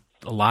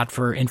lot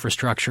for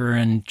infrastructure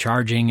and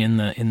charging in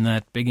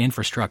that big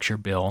infrastructure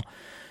bill.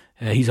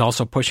 He's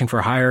also pushing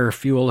for higher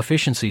fuel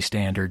efficiency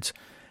standards.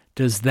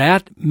 Does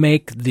that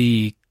make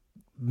the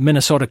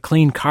Minnesota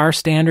clean car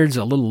standards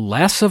a little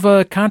less of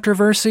a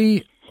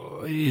controversy?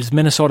 Is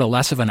Minnesota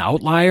less of an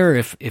outlier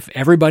if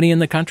everybody in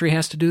the country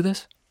has to do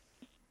this?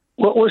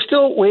 Well, we're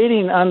still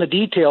waiting on the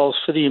details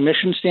for the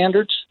emission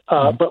standards,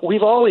 but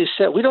we've always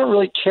said we don't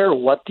really care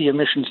what the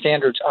emission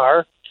standards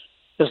are,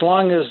 as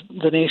long as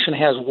the nation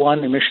has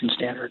one emission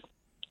standard.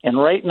 And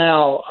right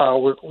now,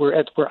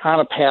 we're on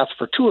a path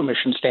for two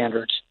emission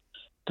standards,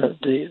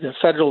 the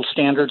federal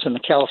standards and the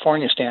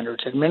California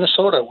standards. And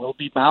Minnesota will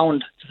be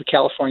bound to the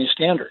California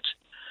standards.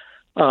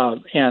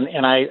 And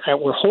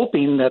we're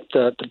hoping that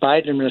the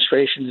Biden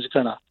administration is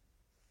going to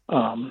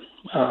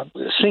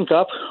sync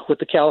up with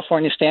the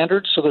California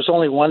standards. So there's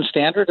only one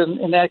standard, and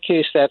in that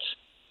case,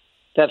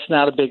 that's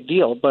not a big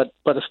deal. But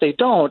if they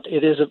don't,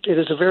 it is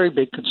a very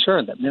big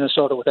concern that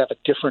Minnesota would have a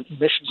different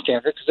emission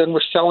standard, because then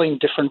we're selling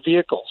different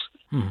vehicles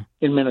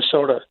in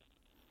Minnesota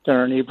than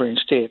our neighboring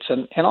states.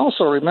 And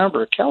also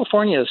remember,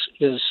 California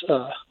is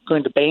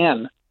going to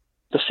ban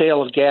the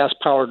sale of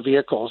gas-powered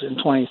vehicles in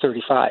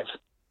 2035.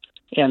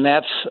 And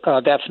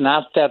that's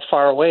not that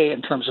far away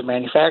in terms of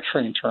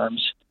manufacturing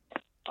terms.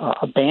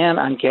 A ban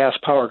on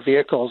gas-powered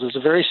vehicles is a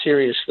very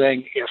serious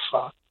thing if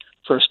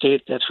for a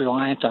state that's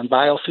reliant on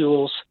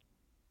biofuels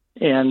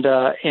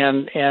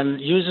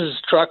and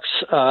uses trucks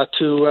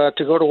to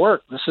go to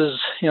work. This is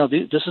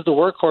the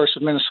workhorse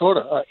of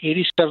Minnesota.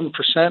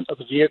 87% of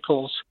the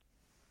vehicles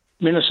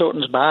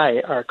Minnesotans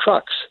buy are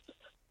trucks,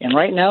 and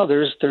right now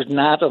there's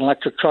not an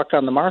electric truck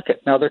on the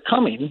market. Now they're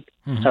coming.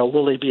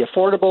 Will they be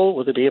affordable?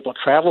 Will they be able to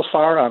travel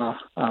far on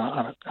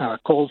a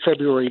cold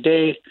February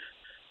day?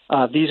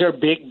 These are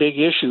big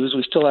issues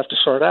we still have to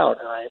sort out.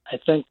 And I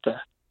think the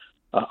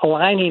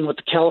aligning with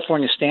the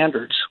California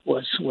standards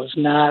was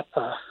not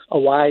a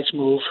wise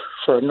move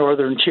for a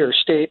northern tier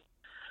state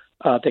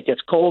that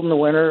gets cold in the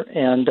winter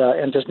and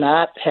does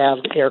not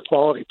have the air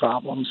quality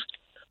problems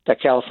that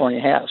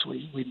California has.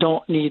 We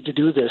don't need to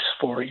do this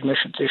for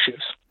emissions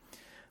issues.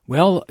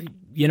 Well,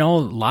 a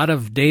lot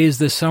of days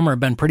this summer have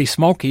been pretty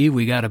smoky.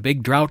 We got a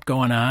big drought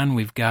going on.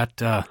 We've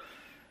got a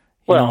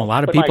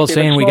lot of people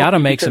saying we got to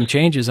make some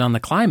changes on the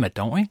climate,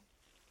 don't we?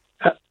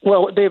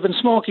 Well, they've been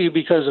smoky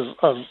because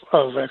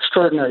of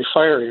extraordinary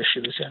fire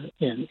issues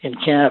in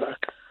Canada.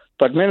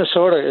 But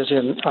Minnesota is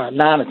in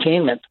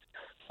non-attainment,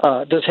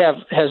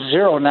 has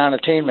zero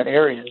non-attainment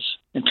areas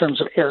in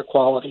terms of air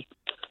quality.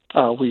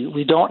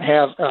 We don't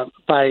have,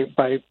 by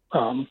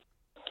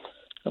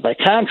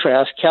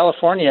contrast,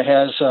 California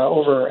has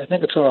over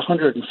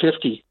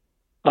 150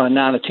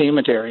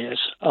 non-attainment areas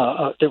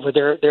where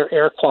their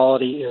air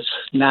quality is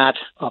not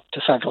up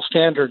to federal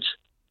standards.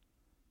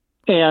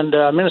 And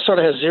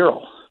Minnesota has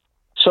zero.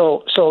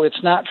 So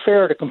it's not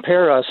fair to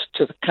compare us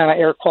to the kind of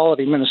air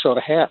quality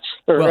Minnesota has,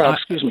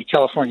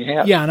 California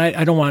has. Yeah, and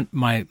I don't want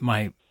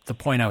the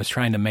point I was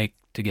trying to make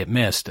to get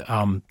missed.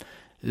 A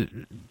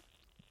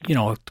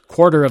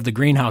quarter of the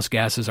greenhouse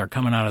gases are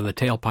coming out of the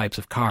tailpipes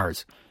of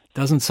cars.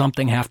 Doesn't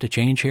something have to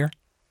change here?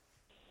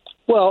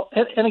 Well,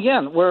 and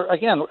again,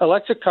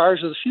 electric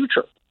cars are the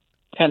future,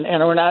 and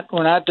we're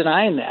not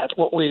denying that.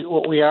 What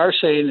we are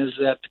saying is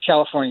that the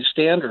California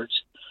standards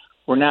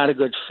were not a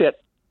good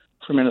fit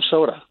for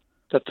Minnesota.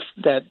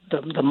 That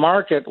the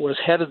market was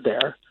headed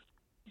there,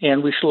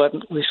 and we should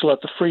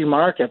let the free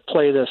market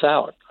play this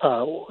out.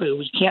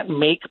 We can't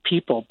make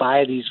people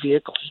buy these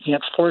vehicles. You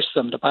can't force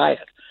them to buy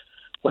it.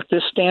 What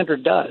this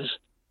standard does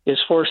is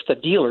force the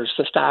dealers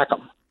to stock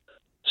them.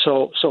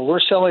 So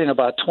we're selling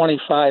about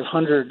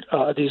 2,500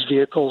 of these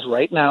vehicles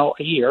right now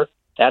a year.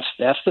 That's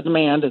the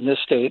demand in this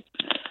state.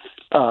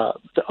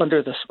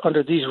 Under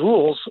these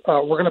rules,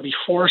 we're going to be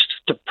forced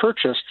to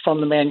purchase from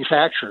the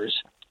manufacturers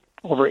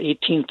over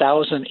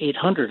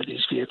 18,800 of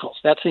these vehicles.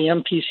 That's the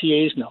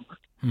MPCA's number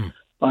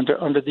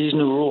under these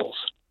new rules.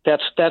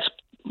 That's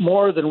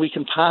more than we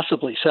can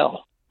possibly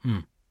sell.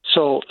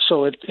 So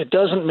it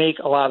doesn't make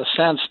a lot of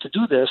sense to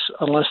do this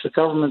unless the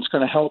government's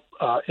going to help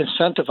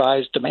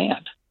incentivize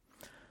demand.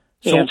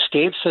 And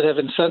states that have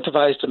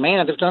incentivized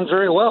demand have done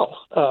very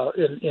well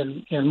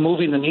in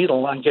moving the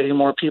needle on getting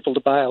more people to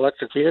buy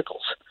electric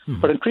vehicles.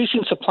 But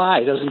increasing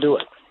supply doesn't do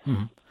it.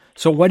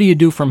 So what do you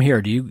do from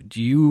here? Do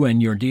you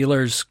and your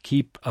dealers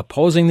keep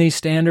opposing these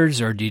standards,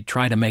 or do you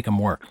try to make them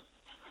work?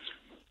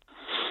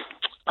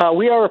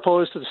 We are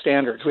opposed to the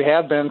standards. We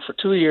have been for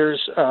 2 years.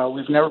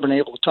 We've never been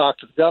able to talk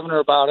to the governor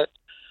about it,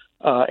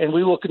 and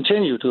we will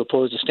continue to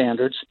oppose the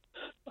standards.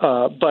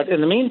 But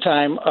in the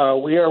meantime,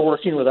 we are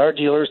working with our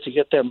dealers to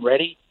get them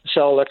ready to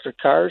sell electric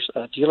cars.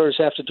 Dealers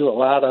have to do a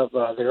lot of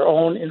their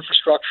own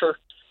infrastructure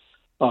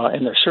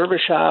in their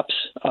service shops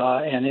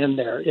and in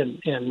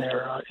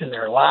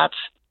their lots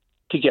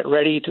to get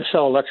ready to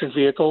sell electric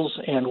vehicles,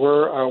 and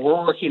we're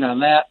working on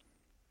that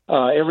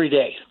every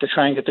day to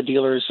try and get the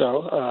dealers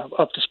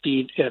up to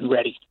speed and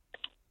ready.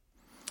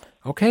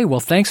 Okay, well,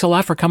 thanks a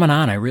lot for coming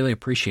on. I really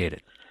appreciate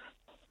it.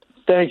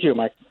 Thank you,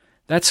 Mike.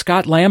 That's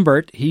Scott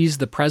Lambert. He's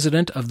the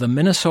president of the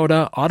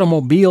Minnesota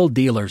Automobile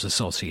Dealers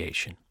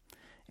Association.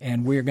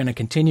 And we're going to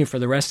continue for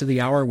the rest of the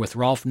hour with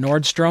Rolf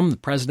Nordstrom, the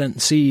president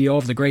and CEO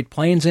of the Great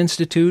Plains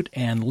Institute,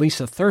 and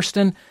Lisa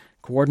Thurston,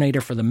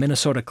 coordinator for the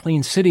Minnesota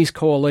Clean Cities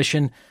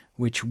Coalition,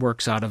 which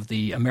works out of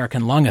the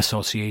American Lung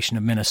Association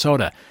of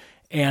Minnesota.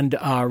 And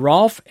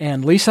Rolf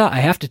and Lisa, I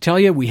have to tell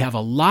you, we have a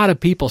lot of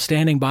people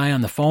standing by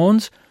on the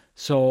phones,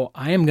 so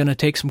I am going to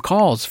take some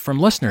calls from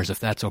listeners, if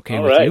that's okay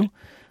with you.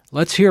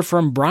 Let's hear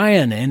from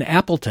Brian in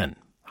Appleton.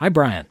 Hi,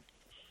 Brian.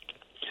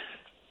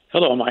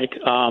 Hello, Mike.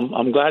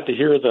 I'm glad to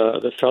hear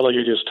the fellow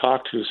you just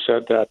talked to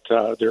said that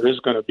there is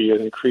going to be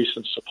an increase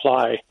in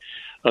supply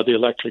of the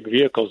electric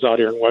vehicles out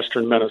here in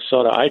western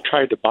Minnesota. I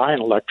tried to buy an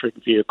electric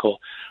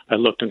vehicle. I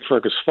looked in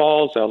Fergus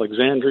Falls,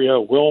 Alexandria,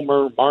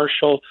 Wilmer,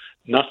 Marshall,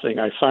 nothing.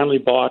 I finally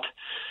bought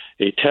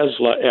a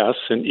Tesla S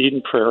in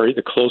Eden Prairie,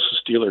 the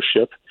closest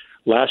dealership,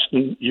 last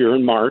year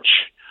in March.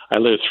 I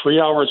live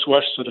 3 hours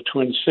west of the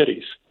Twin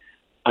Cities.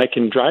 I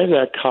can drive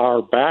that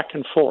car back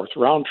and forth,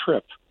 round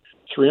trip,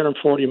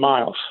 340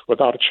 miles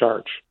without a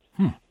charge.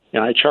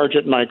 And I charge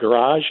it in my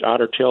garage.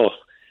 Otter Tail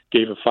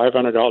gave a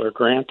 $500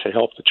 grant to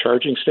help the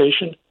charging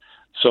station.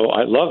 So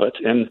I love it.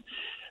 And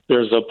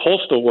there's a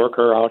postal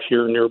worker out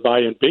here nearby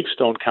in Big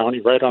Stone County,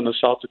 right on the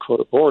South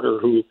Dakota border,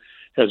 who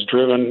has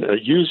driven a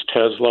used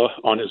Tesla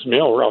on his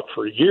mail route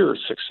for years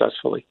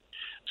successfully.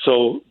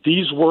 So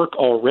these work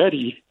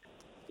already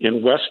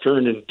in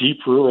western and deep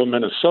rural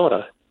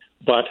Minnesota,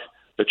 but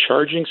the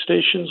charging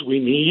stations we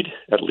need,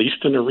 at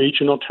least in the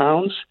regional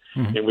towns,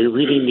 and we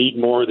really need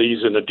more of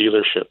these in the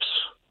dealerships.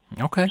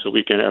 Okay. So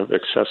we can have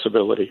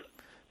accessibility.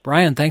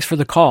 Brian, thanks for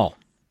the call.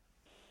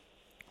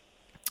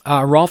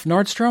 Rolf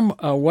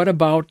Nordstrom, what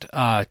about,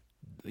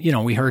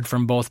 we heard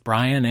from both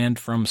Brian and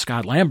from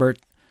Scott Lambert,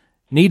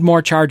 need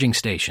more charging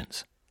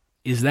stations.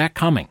 Is that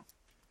coming?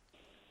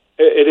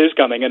 It is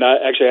coming, and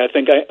I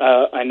think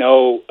I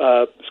know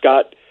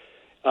Scott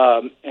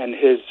and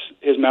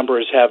his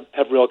members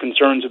have real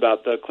concerns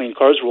about the Clean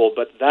Cars rule,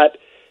 but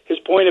his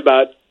point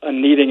about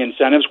needing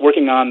incentives,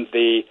 working on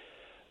the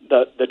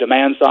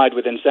demand side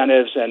with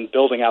incentives and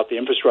building out the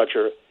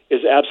infrastructure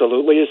is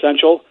absolutely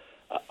essential.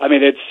 I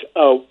mean, it's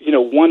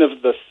one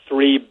of the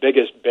three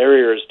biggest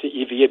barriers to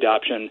EV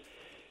adoption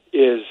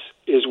is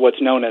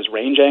what's known as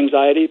range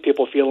anxiety.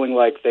 People feeling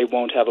like they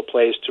won't have a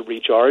place to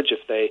recharge if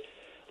they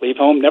leave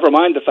home. Never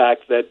mind the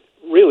fact that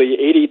really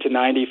 80 to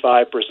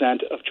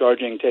 95% of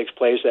charging takes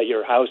place at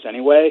your house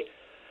anyway.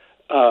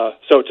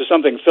 So to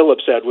something Philip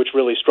said, which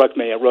really struck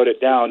me, I wrote it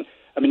down.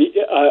 I mean,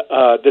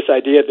 this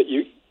idea that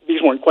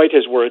these weren't quite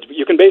his words, but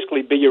you can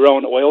basically be your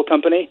own oil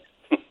company.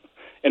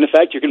 In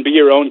effect, you can be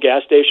your own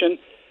gas station.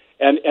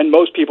 And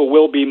most people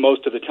will be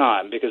most of the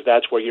time, because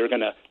that's where you're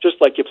going to, just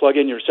like you plug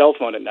in your cell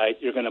phone at night,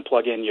 you're going to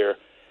plug in your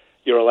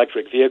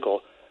electric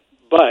vehicle.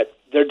 But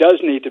there does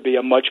need to be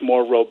a much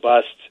more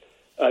robust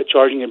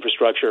charging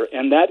infrastructure,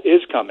 and that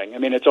is coming. I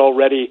mean, it's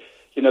already,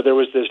 there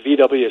was this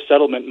VW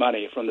settlement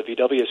money from the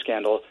VW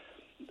scandal.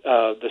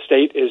 The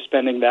state is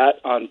spending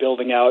that on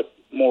building out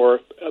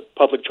more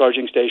public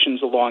charging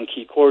stations along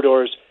key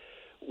corridors.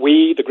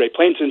 We, the Great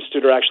Plains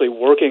Institute, are actually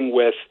working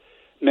with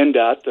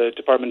MnDOT, the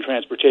Department of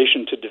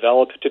Transportation,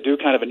 to do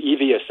kind of an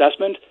EV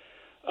assessment,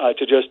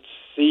 to just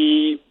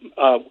see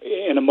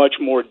in a much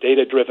more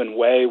data-driven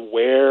way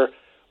where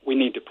we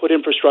need to put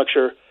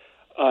infrastructure.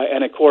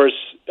 And of course,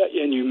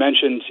 and you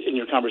mentioned in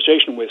your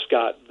conversation with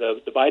Scott,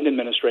 the Biden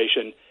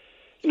administration,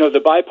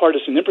 the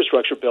bipartisan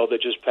infrastructure bill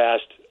that just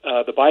passed,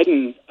 the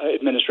Biden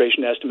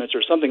administration estimates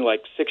are something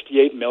like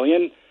 $68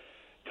 million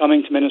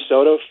coming to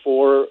Minnesota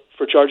for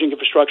charging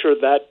infrastructure.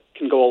 That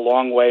can go a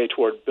long way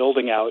toward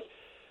building out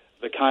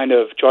the kind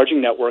of charging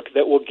network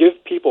that will give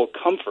people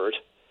comfort,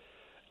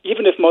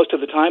 even if most of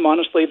the time,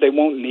 honestly, they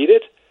won't need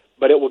it,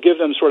 but it will give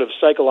them sort of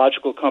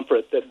psychological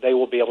comfort that they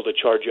will be able to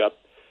charge up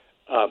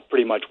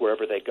pretty much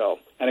wherever they go.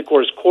 And of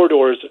course,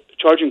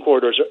 charging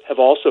corridors have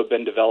also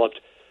been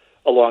developed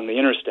along the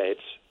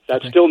interstates.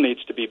 That still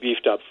needs to be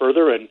beefed up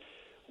further, and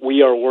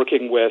we are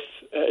working with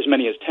as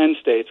many as 10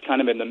 states kind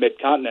of in the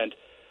mid-continent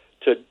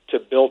to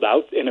build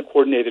out in a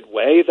coordinated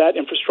way that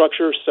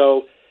infrastructure.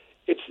 So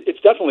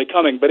it's definitely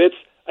coming, but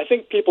I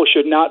think people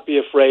should not be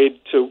afraid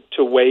to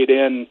wade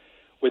in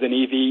with an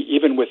EV,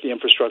 even with the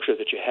infrastructure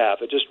that you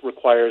have. It just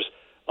requires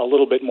a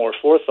little bit more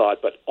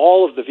forethought. But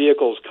all of the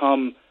vehicles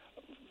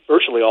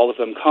virtually all of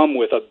them come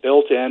with a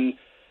built-in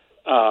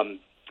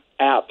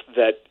app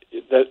that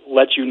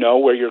lets you know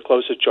where your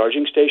closest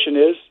charging station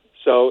is.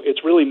 So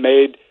it's really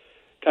made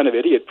kind of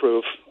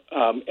idiot-proof.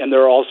 And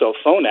there are also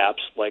phone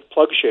apps like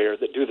PlugShare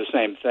that do the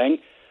same thing.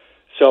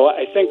 So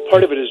I think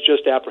part of it is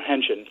just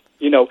apprehension.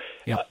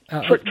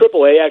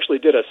 AAA actually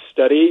did a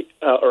study,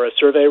 or a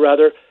survey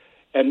rather,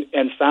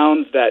 and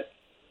found that,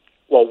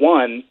 well,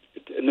 one,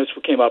 and this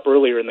came up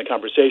earlier in the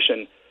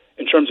conversation,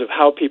 in terms of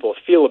how people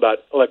feel about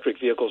electric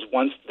vehicles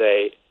once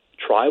they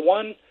try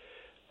one.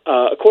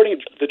 According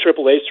to the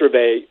AAA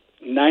survey,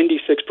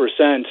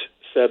 96%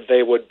 said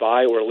they would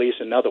buy or lease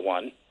another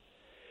one,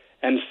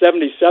 and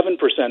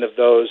 77% of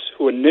those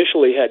who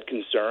initially had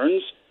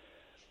concerns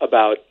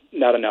about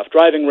not enough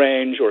driving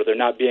range or there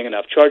not being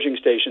enough charging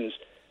stations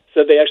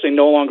said they actually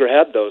no longer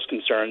had those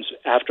concerns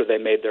after they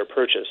made their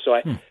purchase. So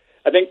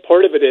I think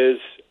part of it is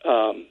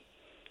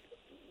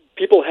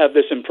people have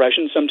this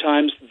impression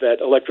sometimes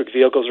that electric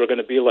vehicles are going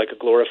to be like a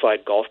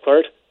glorified golf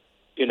cart,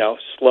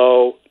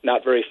 slow,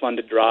 not very fun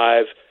to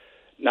drive,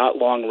 not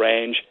long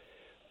range.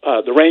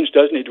 The range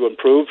does need to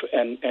improve,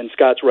 and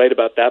Scott's right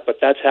about that, but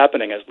that's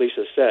happening, as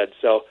Lisa said.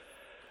 So,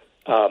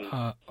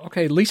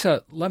 okay,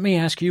 Lisa, let me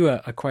ask you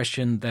a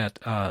question that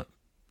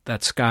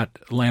Scott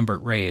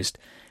Lambert raised,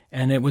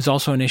 and it was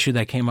also an issue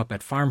that came up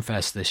at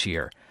FarmFest this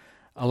year.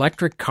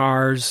 Electric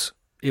cars,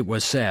 it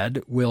was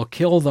said, will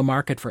kill the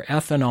market for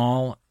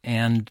ethanol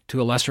and, to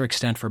a lesser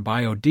extent, for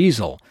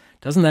biodiesel.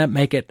 Doesn't that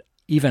make it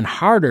even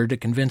harder to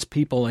convince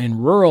people in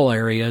rural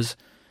areas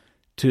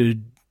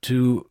to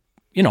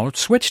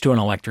switch to an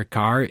electric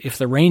car if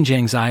the range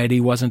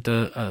anxiety wasn't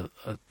a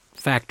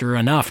factor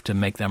enough to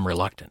make them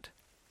reluctant?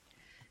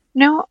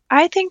 No,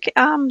 I think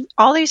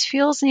all these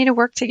fuels need to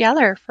work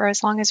together for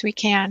as long as we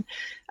can.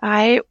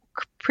 I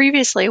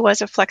previously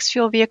was a flex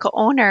fuel vehicle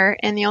owner,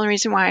 and the only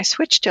reason why I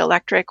switched to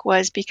electric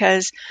was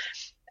because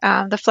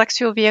the flex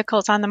fuel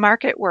vehicles on the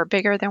market were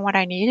bigger than what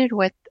I needed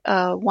with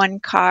a one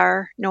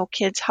car, no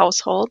kids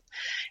household.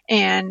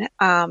 And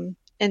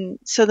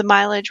so the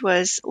mileage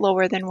was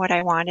lower than what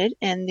I wanted.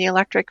 And the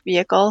electric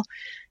vehicle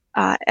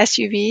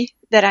SUV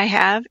that I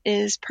have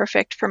is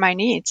perfect for my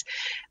needs.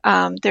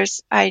 I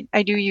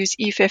do use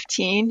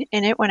E15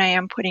 in it when I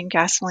am putting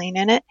gasoline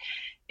in it.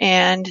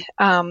 And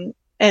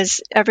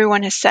as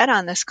everyone has said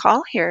on this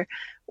call here,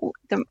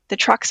 the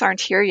trucks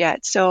aren't here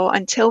yet. So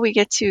until we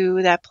get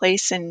to that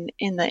place in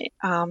the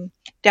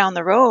down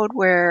the road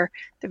where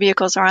the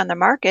vehicles are on the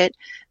market,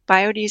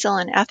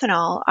 biodiesel and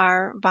ethanol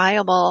are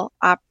viable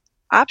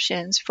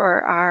options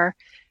for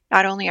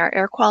not only our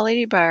air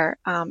quality, but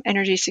our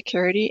energy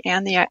security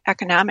and the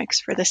economics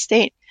for the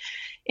state.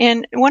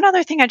 And one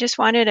other thing I just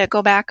wanted to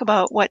go back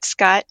about what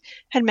Scott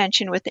had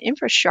mentioned with the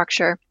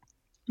infrastructure.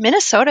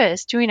 Minnesota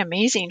is doing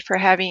amazing for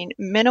having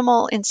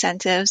minimal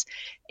incentives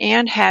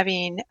and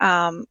having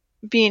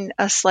being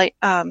a slight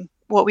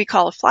what we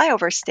call a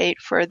flyover state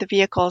for the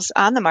vehicles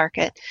on the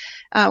market.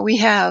 We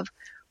have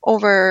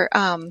over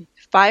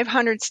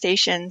 500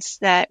 stations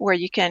where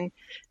you can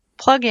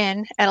plug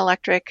in an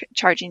electric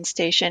charging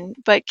station,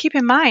 but keep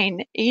in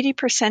mind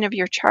 80% of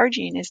your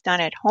charging is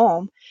done at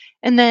home.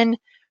 And then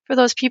for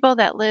those people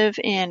that live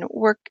in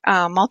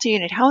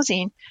multi-unit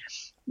housing,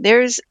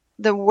 there's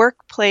the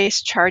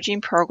workplace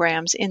charging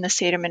programs in the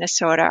state of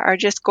Minnesota are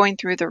just going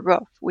through the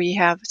roof. We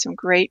have some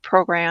great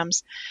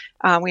programs.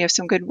 We have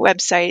some good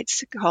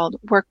websites called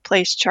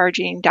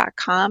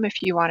workplacecharging.com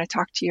if you want to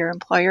talk to your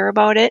employer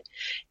about it.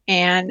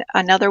 And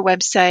another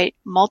website,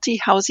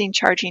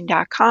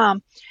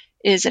 multihousingcharging.com,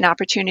 is an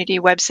opportunity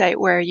website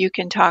where you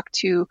can talk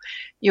to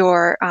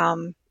your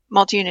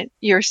housing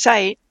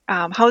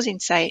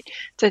site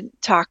to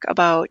talk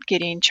about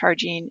getting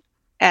charging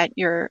at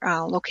your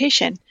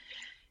location.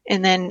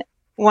 And then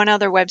one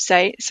other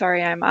website,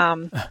 sorry,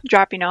 I'm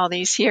dropping all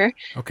these here.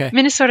 Okay.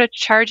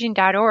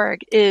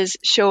 MinnesotaCharging.org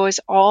shows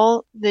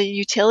all the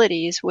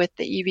utilities with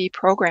the EV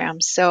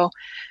programs. So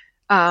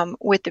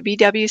with the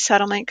VW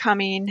settlement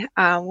coming,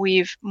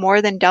 we've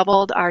more than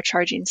doubled our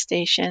charging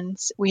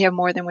stations. We have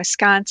more than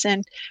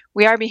Wisconsin.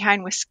 We are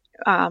behind with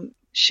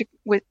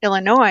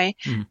Illinois,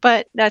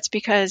 but that's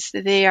because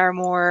they are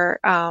more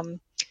urban,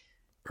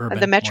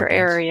 the metro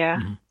area.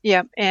 Mm-hmm.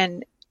 Yep,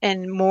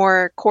 and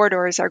more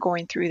corridors are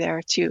going through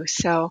there too.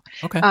 So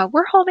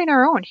we're holding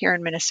our own here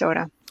in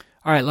Minnesota.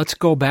 All right, let's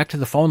go back to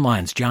the phone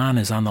lines. John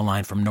is on the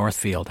line from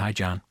Northfield. Hi,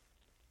 John.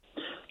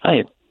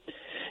 Hi.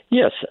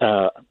 Yes,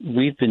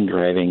 we've been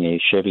driving a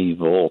Chevy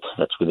Volt,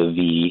 that's with a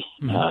V,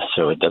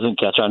 so it doesn't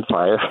catch on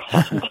fire.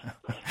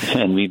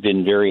 And we've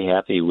been very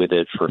happy with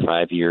it for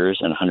 5 years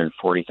and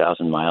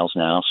 140,000 miles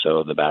now,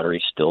 so the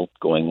battery's still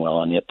going well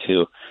on it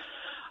too.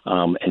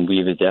 And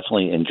we've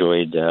definitely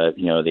enjoyed,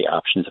 the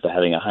options of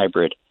having a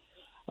hybrid.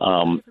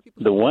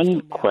 The one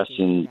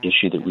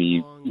issue that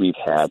we've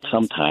had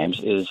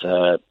sometimes is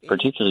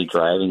particularly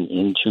driving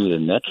into the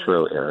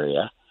metro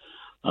area,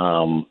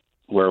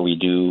 where we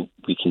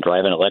can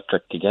drive an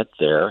electric to get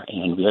there.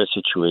 And we had a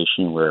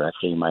situation where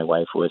actually my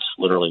wife was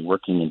literally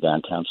working in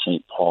downtown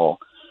St. Paul,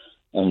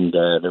 and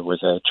there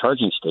was a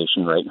charging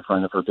station right in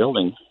front of her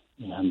building.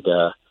 And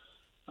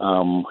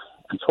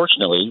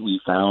unfortunately, we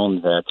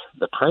found that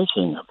the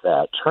pricing of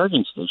that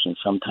charging station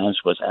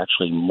sometimes was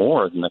actually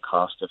more than the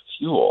cost of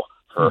fuel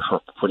for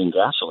putting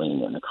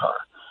gasoline in the car.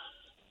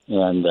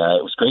 And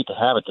it was great to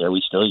have it there.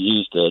 We still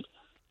used it,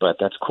 but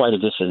that's quite a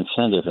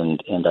disincentive,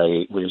 and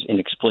it was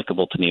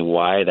inexplicable to me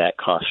why that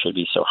cost should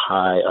be so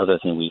high, other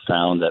than we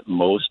found that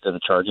most of the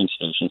charging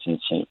stations in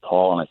St.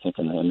 Paul and I think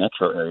in the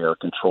metro area are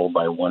controlled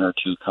by one or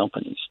two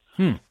companies.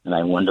 And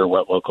I wonder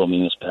what local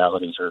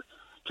municipalities or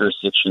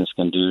jurisdictions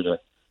can do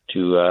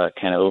to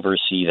kind of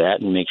oversee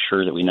that and make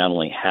sure that we not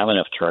only have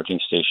enough charging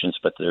stations,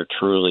 but they're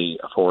truly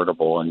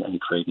affordable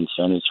and create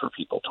incentives for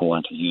people to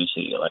want to use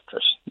the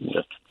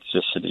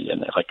electricity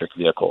and electric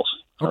vehicles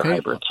or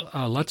hybrids.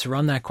 Let's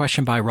run that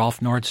question by Rolf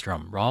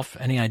Nordstrom. Rolf,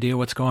 any idea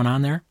what's going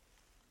on there?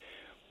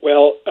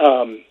 Well,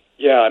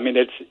 I mean,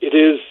 it's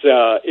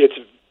a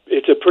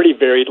pretty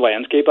varied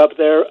landscape out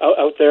there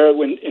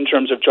in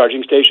terms of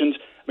charging stations.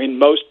 I mean,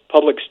 most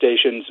public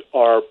stations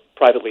are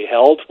privately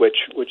held, which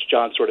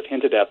John sort of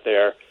hinted at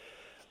there.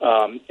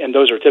 And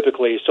those are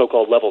typically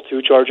so-called level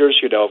 2 chargers.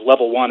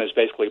 Level 1 is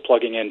basically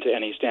plugging into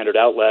any standard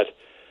outlet.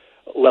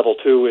 Level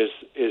 2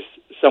 is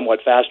somewhat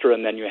faster,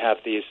 and then you have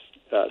these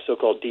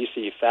so-called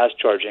DC fast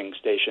charging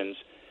stations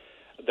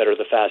that are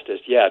the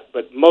fastest yet.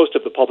 But most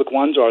of the public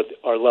ones are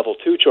level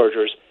 2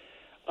 chargers,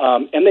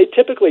 and they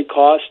typically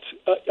cost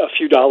a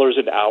few dollars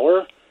an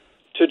hour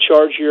to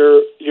charge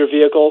your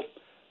vehicle,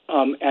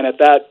 and at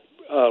that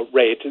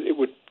rate, it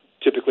would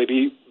typically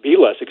be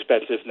less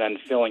expensive than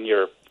filling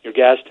your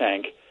gas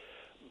tank.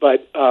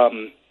 But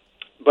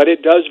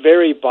it does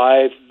vary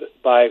by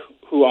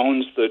who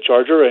owns the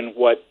charger and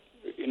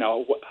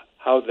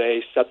how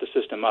they set the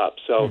system up.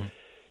 So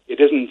it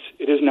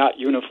is not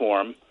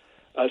uniform.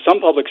 Some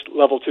public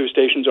level 2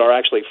 stations are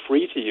actually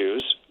free to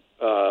use,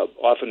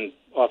 often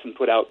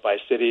put out by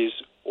cities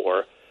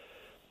or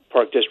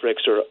park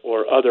districts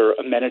or other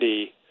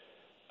amenities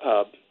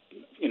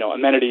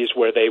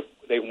where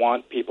they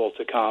want people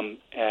to come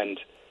and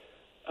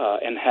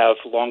have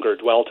longer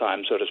dwell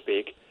time, so to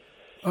speak.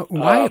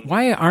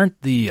 Why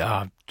aren't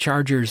the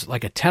chargers,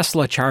 like a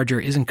Tesla charger,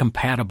 isn't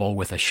compatible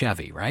with a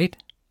Chevy, right?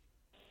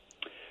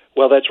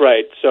 Well, that's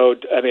right. So,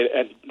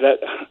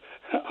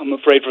 I'm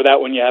afraid for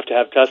that one you have to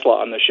have Tesla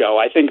on the show.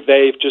 I think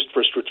they've, just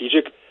for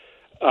strategic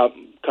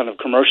kind of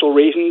commercial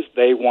reasons,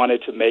 they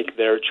wanted to make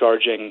their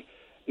charging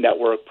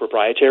network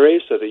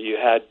proprietary so that you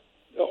had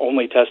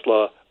only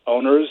Tesla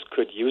owners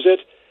could use it.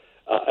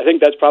 I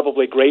think that's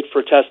probably great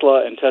for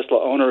Tesla and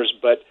Tesla owners,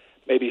 but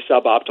maybe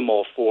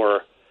suboptimal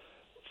for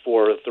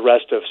the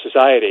rest of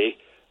society.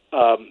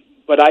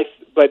 But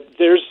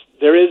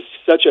there is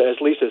such a,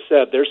 as Lisa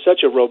said, there's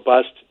such a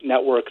robust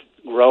network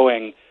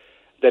growing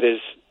that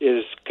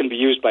can be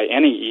used by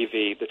any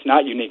EV that's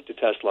not unique to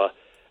Tesla,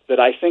 that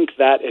I think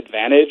that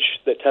advantage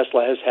that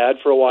Tesla has had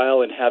for a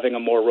while in having a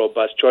more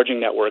robust charging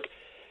network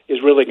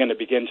is really going to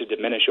begin to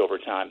diminish over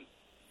time.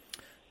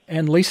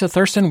 And Lisa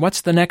Thurston,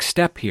 what's the next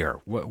step here?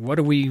 What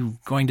are we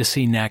going to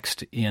see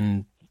next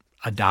in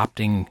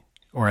adopting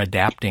or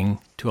adapting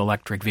to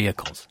electric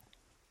vehicles?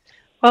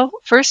 Well,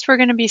 first, we're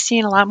going to be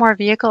seeing a lot more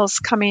vehicles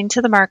coming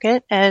to the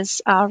market,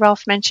 as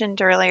Ralph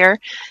mentioned earlier.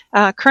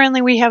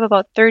 Currently, we have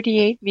about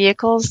 38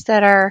 vehicles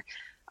that are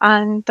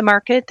on the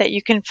market that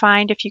you can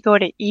find if you go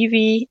to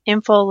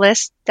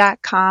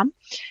evinfolist.com.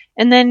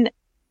 And then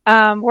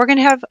we're going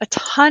to have a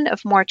ton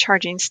of more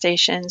charging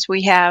stations.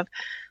 We have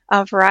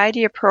a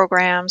variety of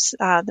programs,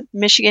 the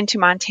Michigan to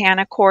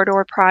Montana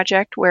corridor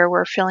project, where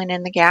we're filling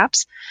in the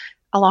gaps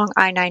along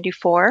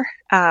I-94.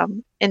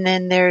 And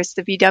then there's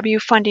the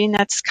VW funding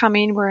that's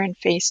coming. We're in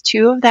phase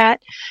 2 of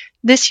that.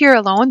 This year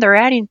alone, they're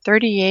adding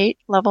 38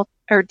 level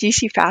or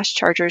DC fast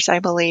chargers, I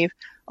believe,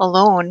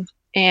 alone.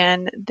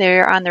 And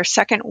they're on their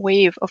second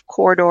wave of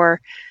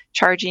corridor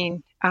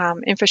charging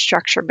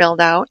infrastructure build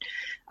out.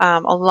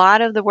 A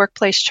lot of the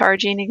workplace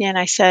charging, again,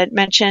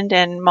 mentioned,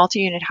 and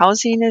multi-unit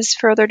housing is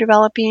further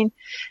developing.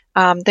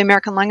 The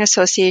American Lung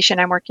Association,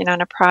 I'm working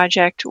on a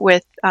project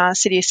with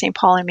City of St.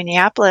 Paul and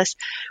Minneapolis,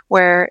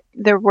 where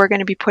we're going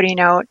to be putting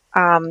out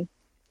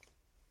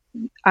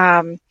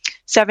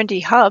 70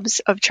 hubs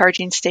of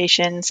charging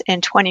stations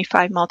and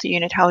 25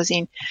 multi-unit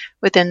housing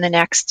within the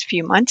next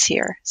few months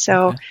here.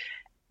 So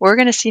we're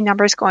going to see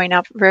numbers going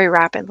up very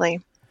rapidly.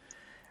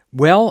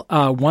 Well,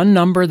 one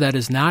number that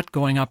is not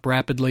going up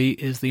rapidly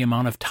is the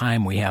amount of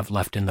time we have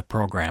left in the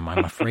program.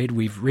 I'm afraid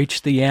we've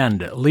reached the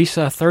end.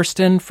 Lisa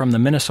Thurston from the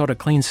Minnesota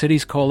Clean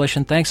Cities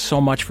Coalition, thanks so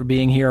much for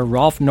being here.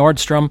 Rolf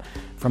Nordstrom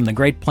from the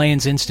Great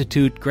Plains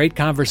Institute, great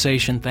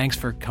conversation. Thanks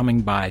for coming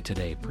by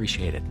today.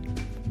 Appreciate it.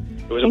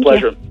 It was a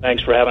pleasure.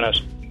 Thanks for having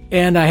us.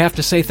 And I have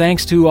to say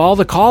thanks to all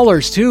the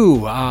callers,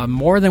 too.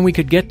 More than we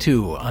could get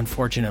to,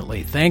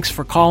 unfortunately. Thanks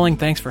for calling.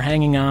 Thanks for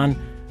hanging on.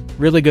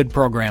 Really good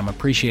program.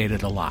 Appreciate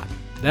it a lot.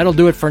 That'll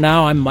do it for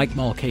now. I'm Mike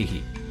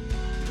Mulcahy.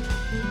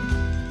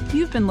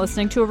 You've been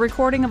listening to a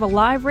recording of a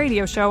live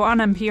radio show on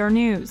NPR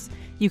News.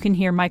 You can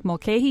hear Mike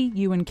Mulcahy,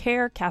 Ewan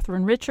Kerr,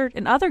 Catherine Richard,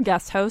 and other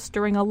guest hosts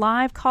during a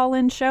live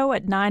call-in show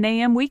at 9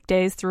 a.m.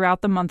 weekdays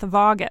throughout the month of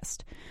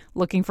August.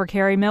 Looking for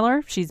Carrie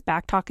Miller? She's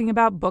back talking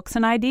about books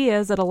and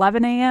ideas at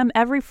 11 a.m.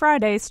 every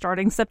Friday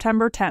starting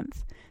September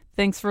 10th.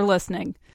 Thanks for listening.